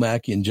Phil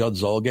Mackey and Judd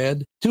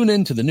Zolgad? Tune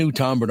in to the new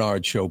Tom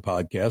Bernard Show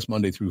podcast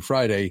Monday through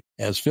Friday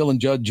as Phil and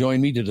Judd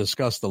join me to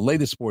discuss the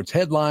latest sports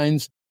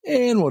headlines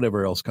and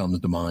whatever else comes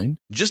to mind.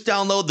 Just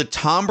download the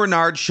Tom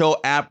Bernard Show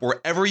app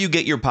wherever you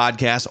get your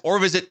podcasts or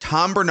visit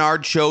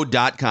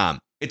tombernardshow.com.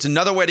 It's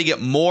another way to get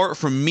more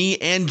from me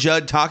and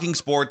Judd talking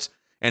sports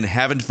and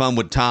having fun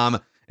with Tom,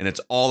 and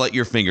it's all at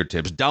your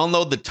fingertips.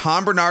 Download the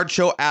Tom Bernard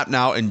Show app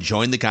now and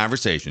join the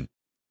conversation.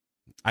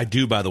 I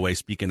do, by the way,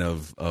 speaking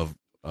of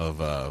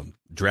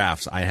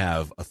drafts, I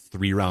have a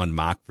 3-round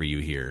mock for you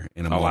here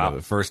in a moment.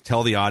 Wow. First,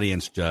 tell the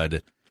audience,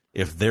 Judd,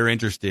 if they're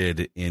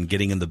interested in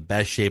getting in the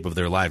best shape of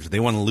their lives, if they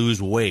want to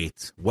lose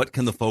weight, what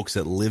can the folks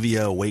at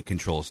Livia Weight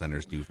Control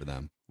Centers do for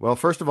them? Well,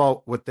 first of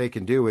all, what they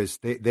can do is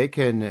they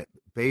can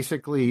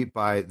basically,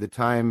 by the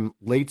time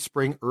late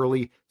spring,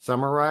 early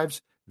summer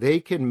arrives, they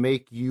can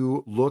make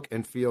you look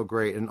and feel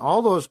great. And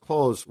all those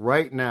clothes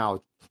right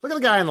now, look at the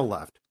guy on the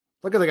left.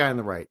 Look at the guy on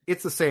the right.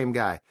 It's the same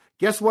guy.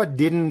 Guess what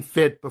didn't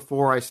fit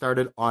before I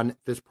started on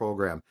this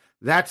program?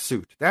 That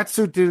suit. That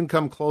suit didn't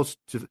come close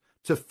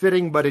to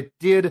fitting, but it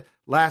did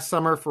last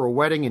summer for a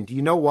wedding. And do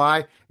you know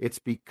why? It's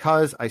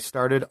because I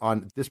started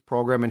on this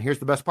program. And here's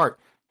the best part.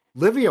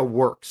 Livia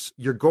works.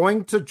 You're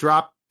going to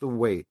drop the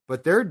weight,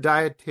 but their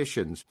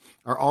dietitians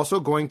are also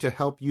going to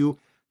help you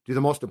do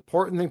the most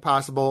important thing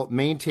possible,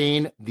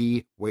 maintain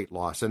the weight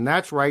loss. And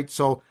that's right.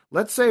 So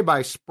let's say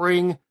by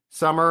spring,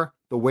 summer,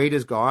 the weight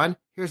is gone.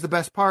 Here's the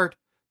best part.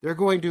 They're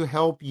going to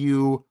help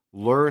you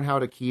learn how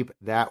to keep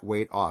that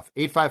weight off.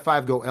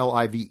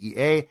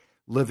 855-GO-LIVEA,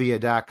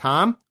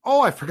 Livia.com.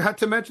 Oh, I forgot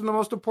to mention the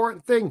most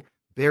important thing.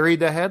 Buried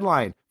the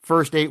headline.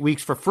 First 8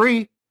 weeks for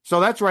free. So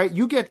that's right.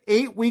 You get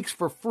 8 weeks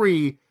for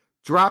free.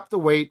 Drop the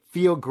weight.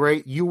 Feel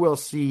great. You will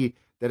see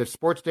that if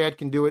Sports Dad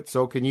can do it,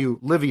 so can you.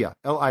 Livia,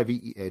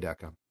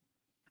 LIVEA.com.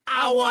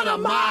 I want a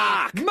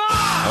mock.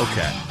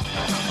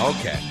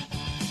 Okay.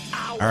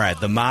 All right,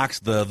 the mocks,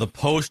 the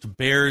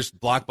post-Bears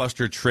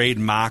blockbuster trade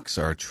mocks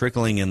are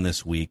trickling in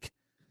this week.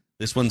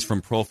 This one's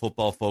from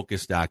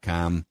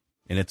ProFootballFocus.com,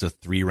 and it's a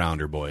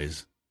 3-rounder,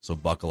 boys, so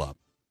buckle up.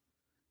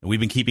 And we've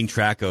been keeping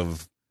track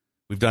of,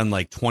 we've done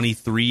like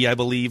 23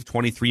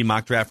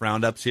 mock draft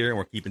roundups here, and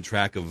we're keeping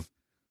track of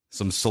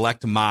some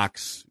select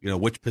mocks,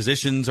 which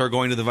positions are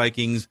going to the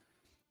Vikings.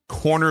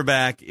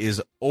 Cornerback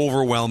is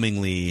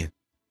overwhelmingly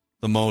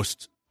the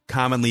most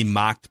commonly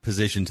mocked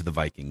position to the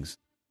Vikings.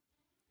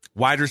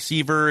 Wide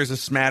receiver is a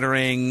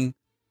smattering.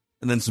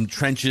 And then some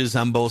trenches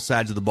on both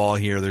sides of the ball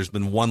here. There's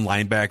been one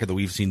linebacker that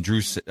we've seen,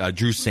 Drew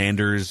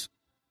Sanders,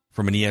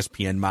 from an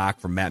ESPN mock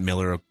from Matt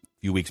Miller a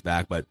few weeks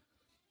back. But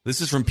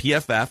this is from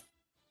PFF.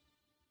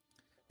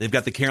 They've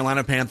got the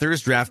Carolina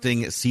Panthers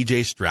drafting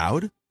C.J.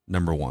 Stroud,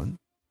 number 1.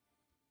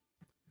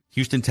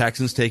 Houston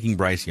Texans taking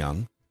Bryce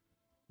Young.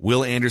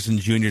 Will Anderson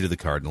Jr. to the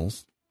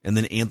Cardinals. And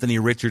then Anthony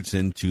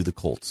Richardson to the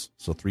Colts.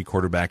 So 3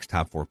 quarterbacks,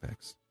 top 4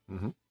 picks.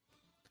 Mm-hmm.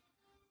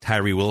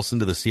 Tyree Wilson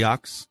to the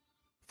Seahawks.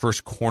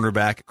 First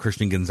cornerback,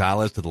 Christian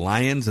Gonzalez to the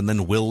Lions. And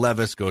then Will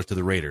Levis goes to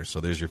the Raiders. So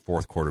there's your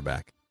 4th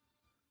quarterback.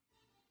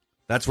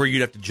 That's where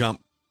you'd have to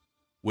jump.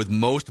 With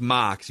most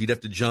mocks, you'd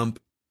have to jump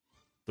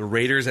the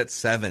Raiders at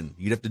 7.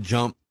 You'd have to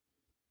jump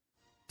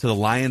to the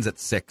Lions at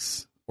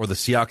 6. Or the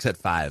Seahawks at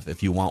 5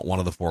 if you want one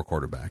of the 4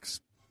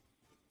 quarterbacks.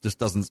 Just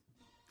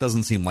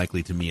doesn't seem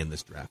likely to me in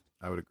this draft.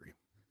 I would agree.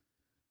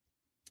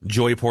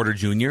 Joey Porter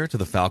Jr. to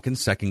the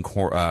Falcons, second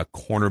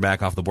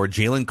cornerback off the board.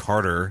 Jalen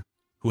Carter,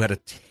 who had a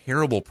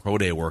terrible pro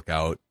day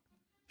workout,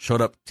 showed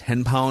up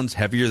 10 pounds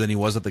heavier than he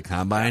was at the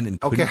combine. And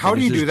okay, how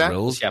do you do that?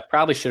 Drills. Yeah,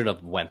 probably shouldn't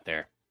have went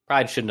there.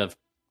 Probably shouldn't have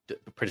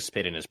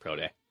participated in his pro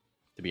day,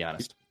 to be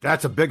honest.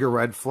 That's a bigger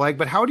red flag.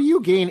 But how do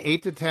you gain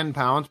 8 to 10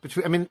 pounds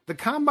between? I mean, the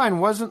combine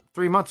wasn't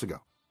 3 months ago.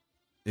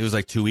 It was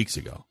like 2 weeks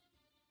ago.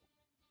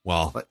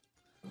 Well,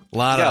 a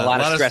lot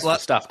of stressful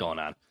stuff going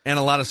on. And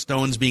a lot of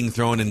stones being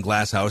thrown in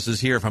glass houses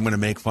here. If I'm going to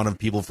make fun of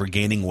people for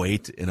gaining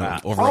weight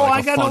over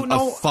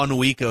a fun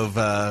week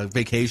of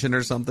vacation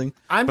or something.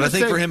 But I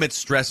think for him, it's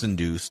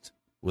stress-induced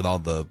with all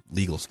the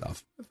legal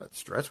stuff. I thought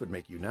stress would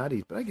make you not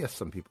eat, but I guess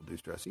some people do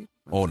stress eat.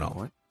 Oh,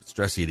 no.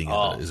 Stress eating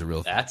is a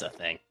real thing. That's a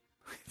thing.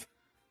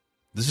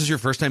 This is your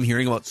first time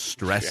hearing about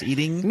stress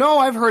eating? No,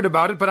 I've heard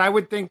about it, but I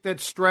would think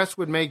that stress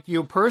would make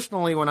you,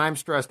 personally, when I'm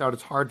stressed out,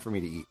 it's hard for me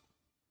to eat.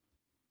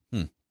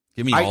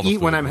 Give me all the eat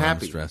food when I'm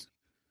happy. Stressed.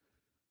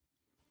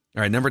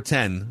 All right, number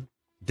 10,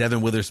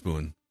 Devin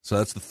Witherspoon. So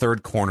that's the 3rd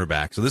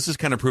cornerback. So this is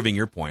kind of proving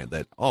your point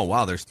that, oh,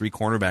 wow, there's 3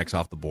 cornerbacks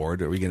off the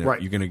board. Are we gonna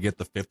You're going to get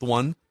the 5th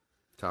one?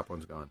 Top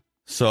one's gone.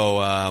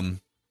 So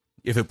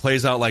if it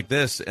plays out like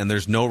this and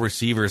there's no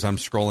receivers, I'm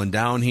scrolling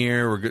down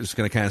here. We're just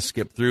going to kind of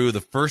skip through.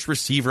 The first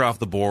receiver off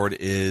the board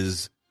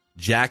is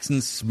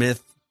Jackson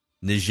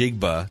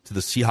Smith-Njigba to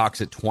the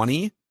Seahawks at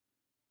 20.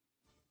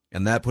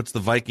 And that puts the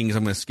Vikings.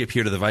 I'm going to skip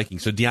here to the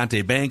Vikings. So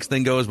Deonte Banks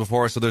then goes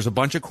before us. So there's a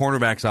bunch of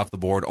cornerbacks off the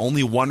board.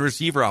 Only 1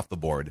 receiver off the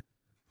board.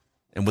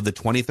 And with the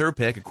 23rd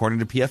pick, according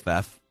to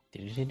PFF, the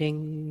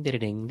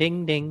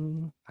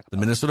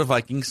Minnesota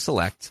Vikings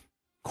select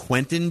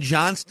Quentin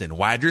Johnston,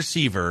 wide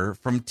receiver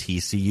from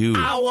TCU.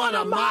 I want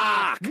a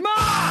mock!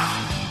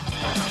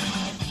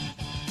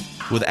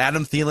 With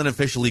Adam Thielen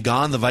officially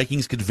gone, the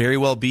Vikings could very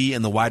well be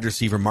in the wide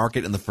receiver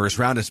market in the first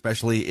round,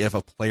 especially if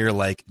a player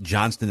like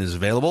Johnston is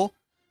available.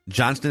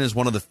 Johnston is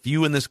one of the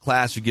few in this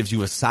class who gives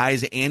you a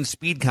size and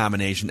speed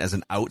combination as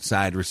an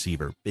outside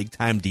receiver.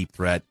 Big-time deep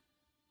threat,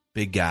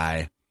 big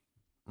guy,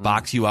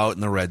 box you out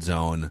in the red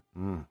zone.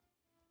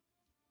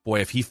 Boy,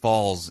 if he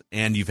falls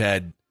and you've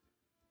had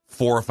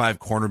 4 or 5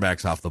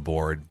 cornerbacks off the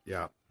board.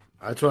 Yeah,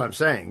 that's what I'm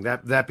saying.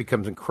 That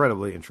becomes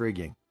incredibly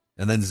intriguing.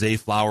 And then Zay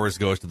Flowers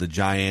goes to the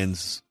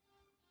Giants,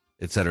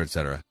 et cetera, et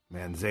cetera.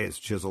 Man, Zay is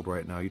chiseled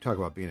right now. You talk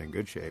about being in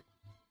good shape.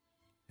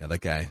 Yeah,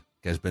 that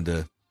guy's been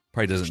to...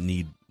 Probably doesn't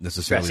need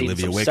necessarily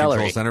Olivia Weight celery.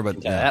 Control Center,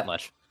 but that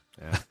much.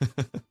 Yeah.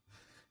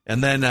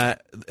 and then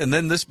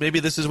this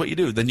is what you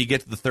do. Then you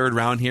get to the 3rd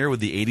round here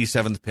with the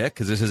 87th pick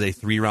because this is a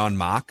 3-round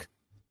mock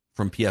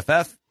from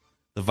PFF.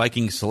 The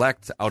Vikings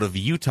select out of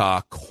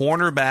Utah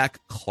cornerback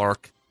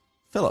Clark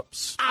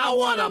Phillips. I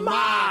want a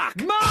mock!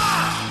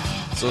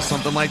 So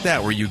something like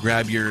that where you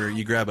grab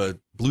a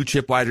blue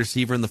chip wide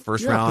receiver in the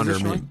first round,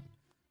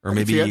 or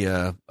maybe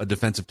a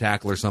defensive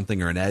tackle or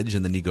something, or an edge,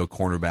 and then you go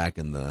cornerback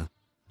in the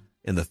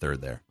 3rd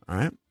there. All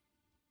right.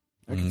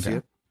 I can see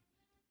it.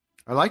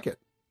 I like it.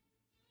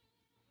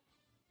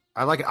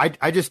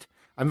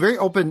 I'm very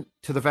open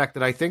to the fact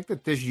that I think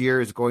that this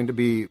year is going to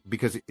be,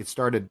 because it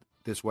started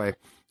this way,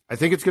 I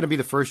think it's going to be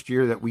the first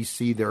year that we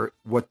see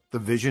what the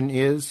vision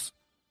is,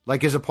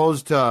 like, as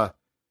opposed to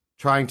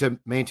trying to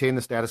maintain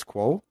the status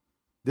quo.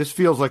 This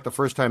feels like the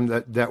first time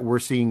that we're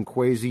seeing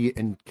Kwesi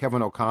and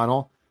Kevin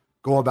O'Connell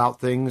go about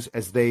things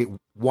as they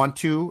want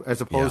to,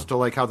 as opposed to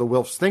like how the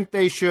Wilfs think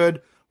they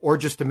should, or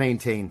just to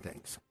maintain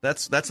things.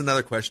 That's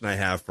another question I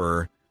have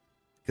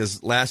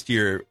because last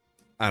year,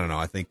 I don't know,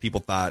 I think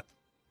people thought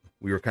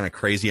we were kind of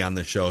crazy on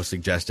the show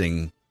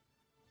suggesting,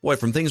 boy,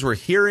 from things we're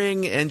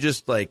hearing and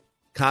just like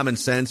common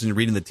sense and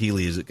reading the tea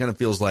leaves, it kind of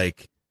feels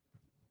like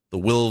the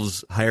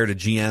Wolves hired a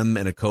GM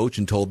and a coach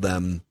and told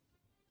them,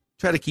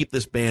 try to keep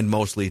this band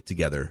mostly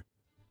together.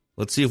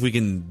 Let's see if we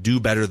can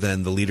do better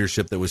than the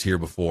leadership that was here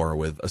before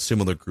with a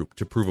similar group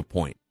to prove a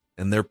point.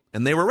 And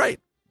they were right.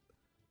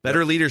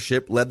 Better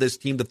leadership led this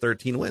team to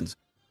 13 wins.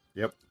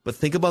 Yep. But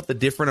think about the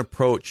different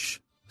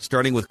approach,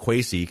 starting with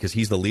Kwesi, because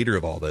he's the leader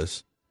of all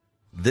this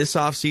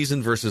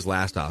offseason versus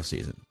last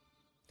offseason.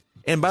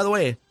 And by the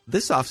way,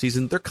 this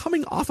offseason, they're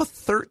coming off a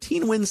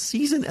 13-win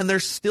season, and they're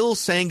still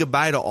saying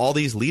goodbye to all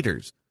these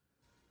leaders.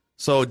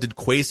 So did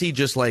Kwesi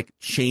just like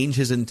change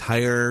his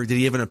entire? Did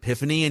he have an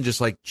epiphany and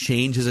just like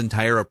change his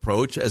entire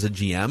approach as a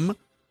GM,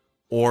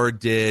 or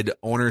did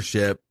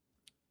ownership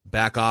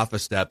back off a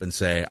step and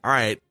say, "All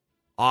right,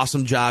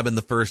 awesome job in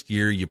the first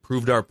year. You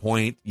proved our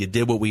point. You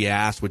did what we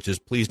asked, which is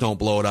please don't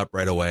blow it up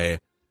right away.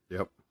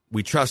 Yep,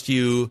 we trust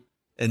you."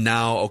 And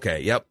now,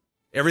 okay, yep,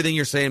 everything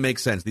you're saying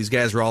makes sense. These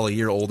guys are all a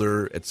year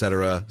older,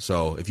 etc.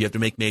 So if you have to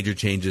make major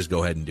changes,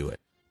 go ahead and do it.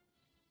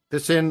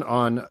 This in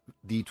on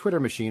the Twitter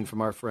machine from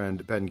our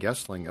friend Ben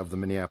Gessling of the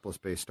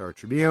Minneapolis-based Star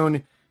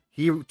Tribune.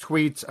 He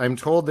tweets, "I'm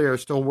told they are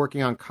still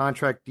working on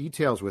contract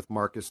details with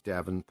Marcus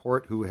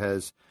Davenport, who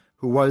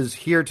was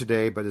here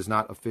today but is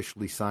not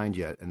officially signed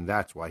yet, and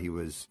that's why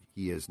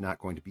he is not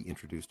going to be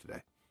introduced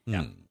today."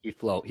 Yeah, he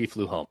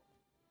flew home.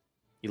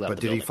 He left. But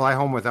the did building. he fly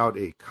home without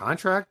a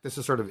contract? This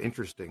is sort of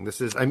interesting. This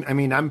is,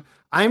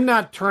 I'm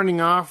not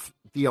turning off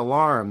the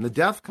alarm. The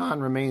DEF CON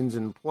remains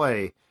in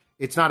play.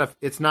 It's not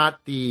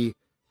the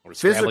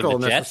physical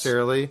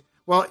necessarily.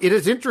 Well, it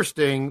is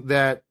interesting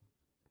that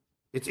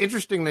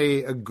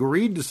they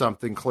agreed to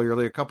something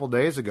clearly a couple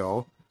days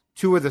ago.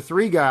 2 of the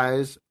 3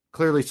 guys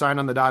clearly signed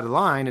on the dotted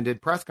line and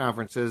did press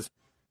conferences,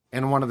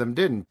 and one of them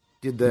didn't.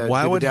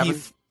 Why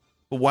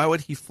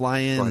would he fly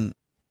in?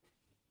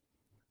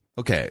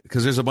 Okay,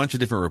 because there's a bunch of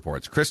different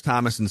reports. Chris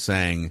Thomason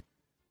saying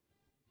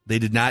they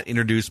did not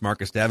introduce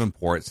Marcus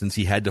Davenport since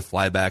he had to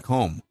fly back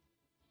home.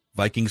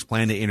 Vikings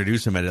plan to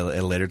introduce him at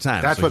a later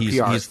time. That's what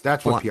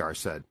PR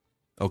said.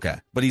 Okay,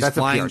 but he's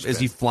flying. Is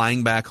he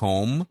flying back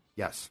home?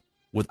 Yes,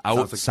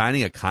 without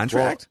signing a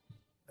contract.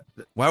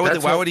 Why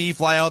would he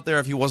fly out there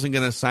if he wasn't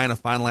going to sign a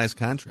finalized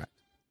contract?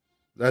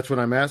 That's what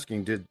I'm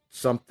asking.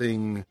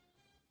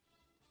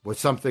 Was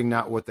something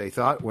not what they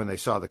thought when they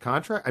saw the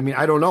contract? I mean,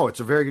 I don't know. It's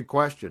a very good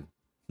question.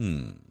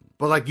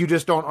 But like, you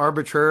just don't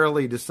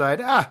arbitrarily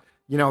decide.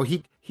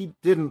 He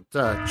didn't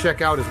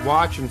check out his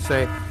watch and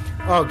say,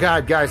 "Oh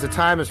God, guys, the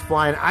time is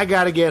flying. I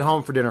got to get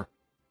home for dinner."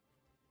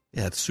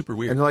 Yeah, it's super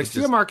weird. And they're like, "See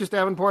you, Marcus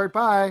Davenport.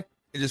 Bye."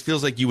 It just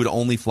feels like you would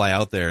only fly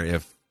out there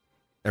if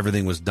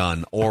everything was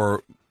done,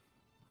 or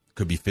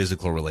could be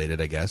physical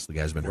related. I guess the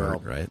guy's been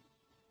hurt, right?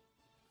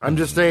 I'm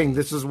just saying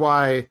this is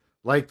why,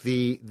 like,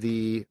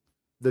 the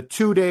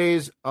 2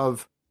 days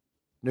of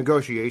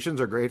negotiations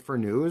are great for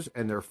news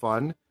and they're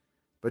fun,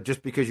 but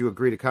just because you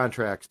agree to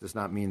contracts does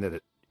not mean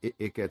that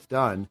it gets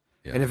done.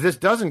 Yeah. And if this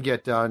doesn't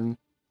get done,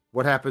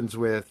 what happens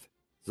with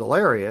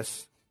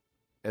Zalarius,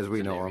 as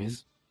we know him?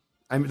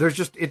 I mean, there's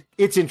just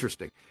it's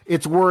interesting.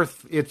 It's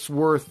worth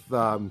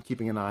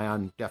keeping an eye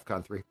on DEF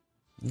CON 3.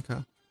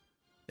 Okay.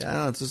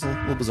 Yeah, it's just a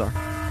little bizarre.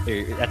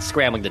 That's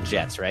scrambling the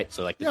Jets, right?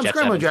 So like the Jets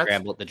have been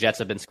scrambled. The Jets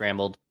have been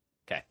scrambled.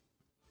 Okay.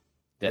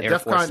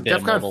 DEF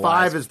CON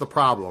 5 is the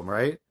problem,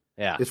 right?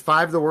 Yeah. Is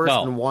 5 the worst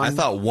and 1? I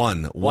thought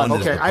 1. Okay, Is the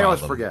problem. I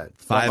always forget.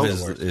 5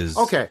 is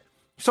okay.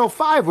 So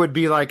 5 would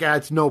be like,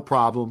 it's no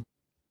problem.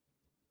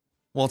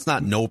 Well, it's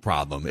not no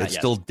problem. It's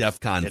still DEF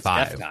CON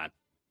 5. DEFCON.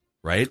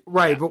 Right?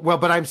 Right. Yeah.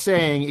 But I'm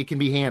saying it can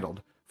be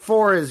handled.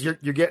 4 is you're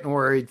getting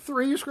worried.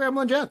 3, you're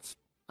scrambling Jets.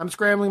 I'm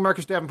scrambling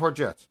Marcus Davenport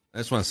Jets. I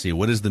just want to see,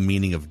 what is the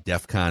meaning of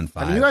DEF CON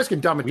 5? I mean, you guys can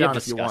dumb it down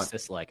if you want. We have discussed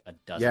this like a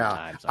dozen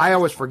times. I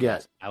always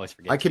forget.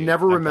 I can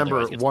never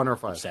remember 1 or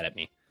 5. Upset at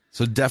me.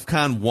 So DEF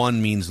CON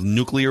 1 means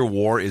nuclear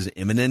war is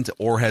imminent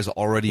or has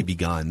already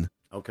begun.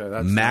 Okay.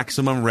 That's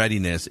maximum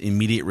readiness,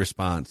 immediate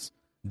response.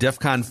 DEF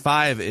CON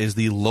 5 is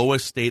the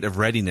lowest state of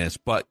readiness,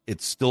 but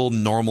it's still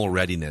normal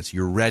readiness.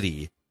 You're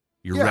ready.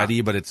 You're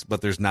ready,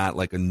 but there's not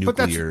like a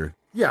nuclear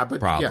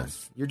problem.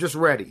 Yes, you're just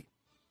ready.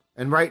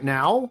 And right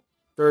now,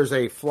 there's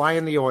a fly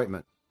in the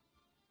ointment.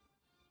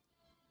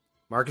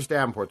 Marcus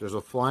Davenport, there's a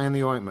fly in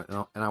the ointment,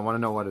 and I want to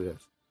know what it is.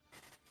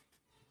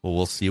 Well,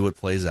 we'll see what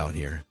plays out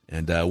here.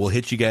 And we'll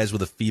hit you guys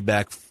with a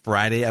Feedback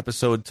Friday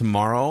episode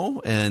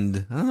tomorrow.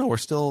 And I don't know, we're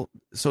still...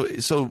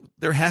 So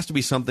there has to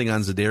be something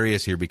on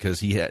Za'Darius here, because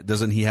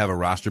doesn't he have a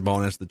roster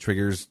bonus that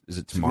triggers... Is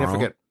it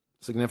tomorrow?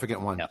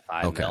 Significant one. Yeah,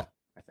 5 mil,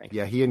 I think.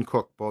 Yeah, he and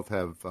Cook both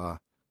have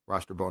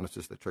roster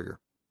bonuses that trigger.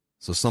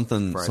 So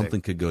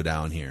something could go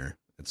down here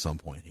at some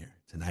point here.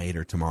 Tonight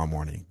or tomorrow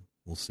morning.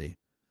 We'll see.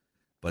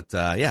 But,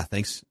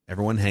 thanks,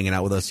 everyone, hanging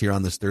out with us here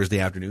on this Thursday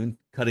afternoon,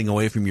 cutting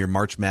away from your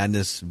March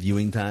Madness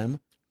viewing time.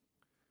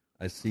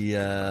 I see,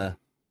 oh,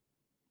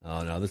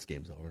 no, this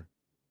game's over.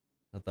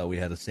 I thought we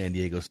had a San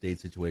Diego State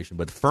situation.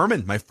 But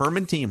my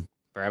Furman team,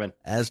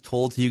 as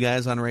told to you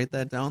guys on Write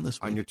That Down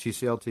this week. On your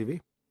TCL TV.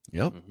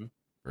 Yep. Mm-hmm.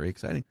 Very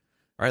exciting.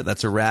 All right,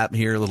 that's a wrap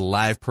here. A little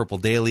live Purple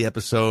Daily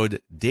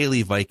episode,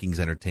 daily Vikings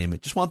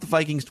entertainment. Just want the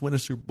Vikings to win a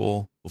Super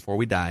Bowl before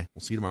we die.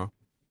 We'll see you tomorrow.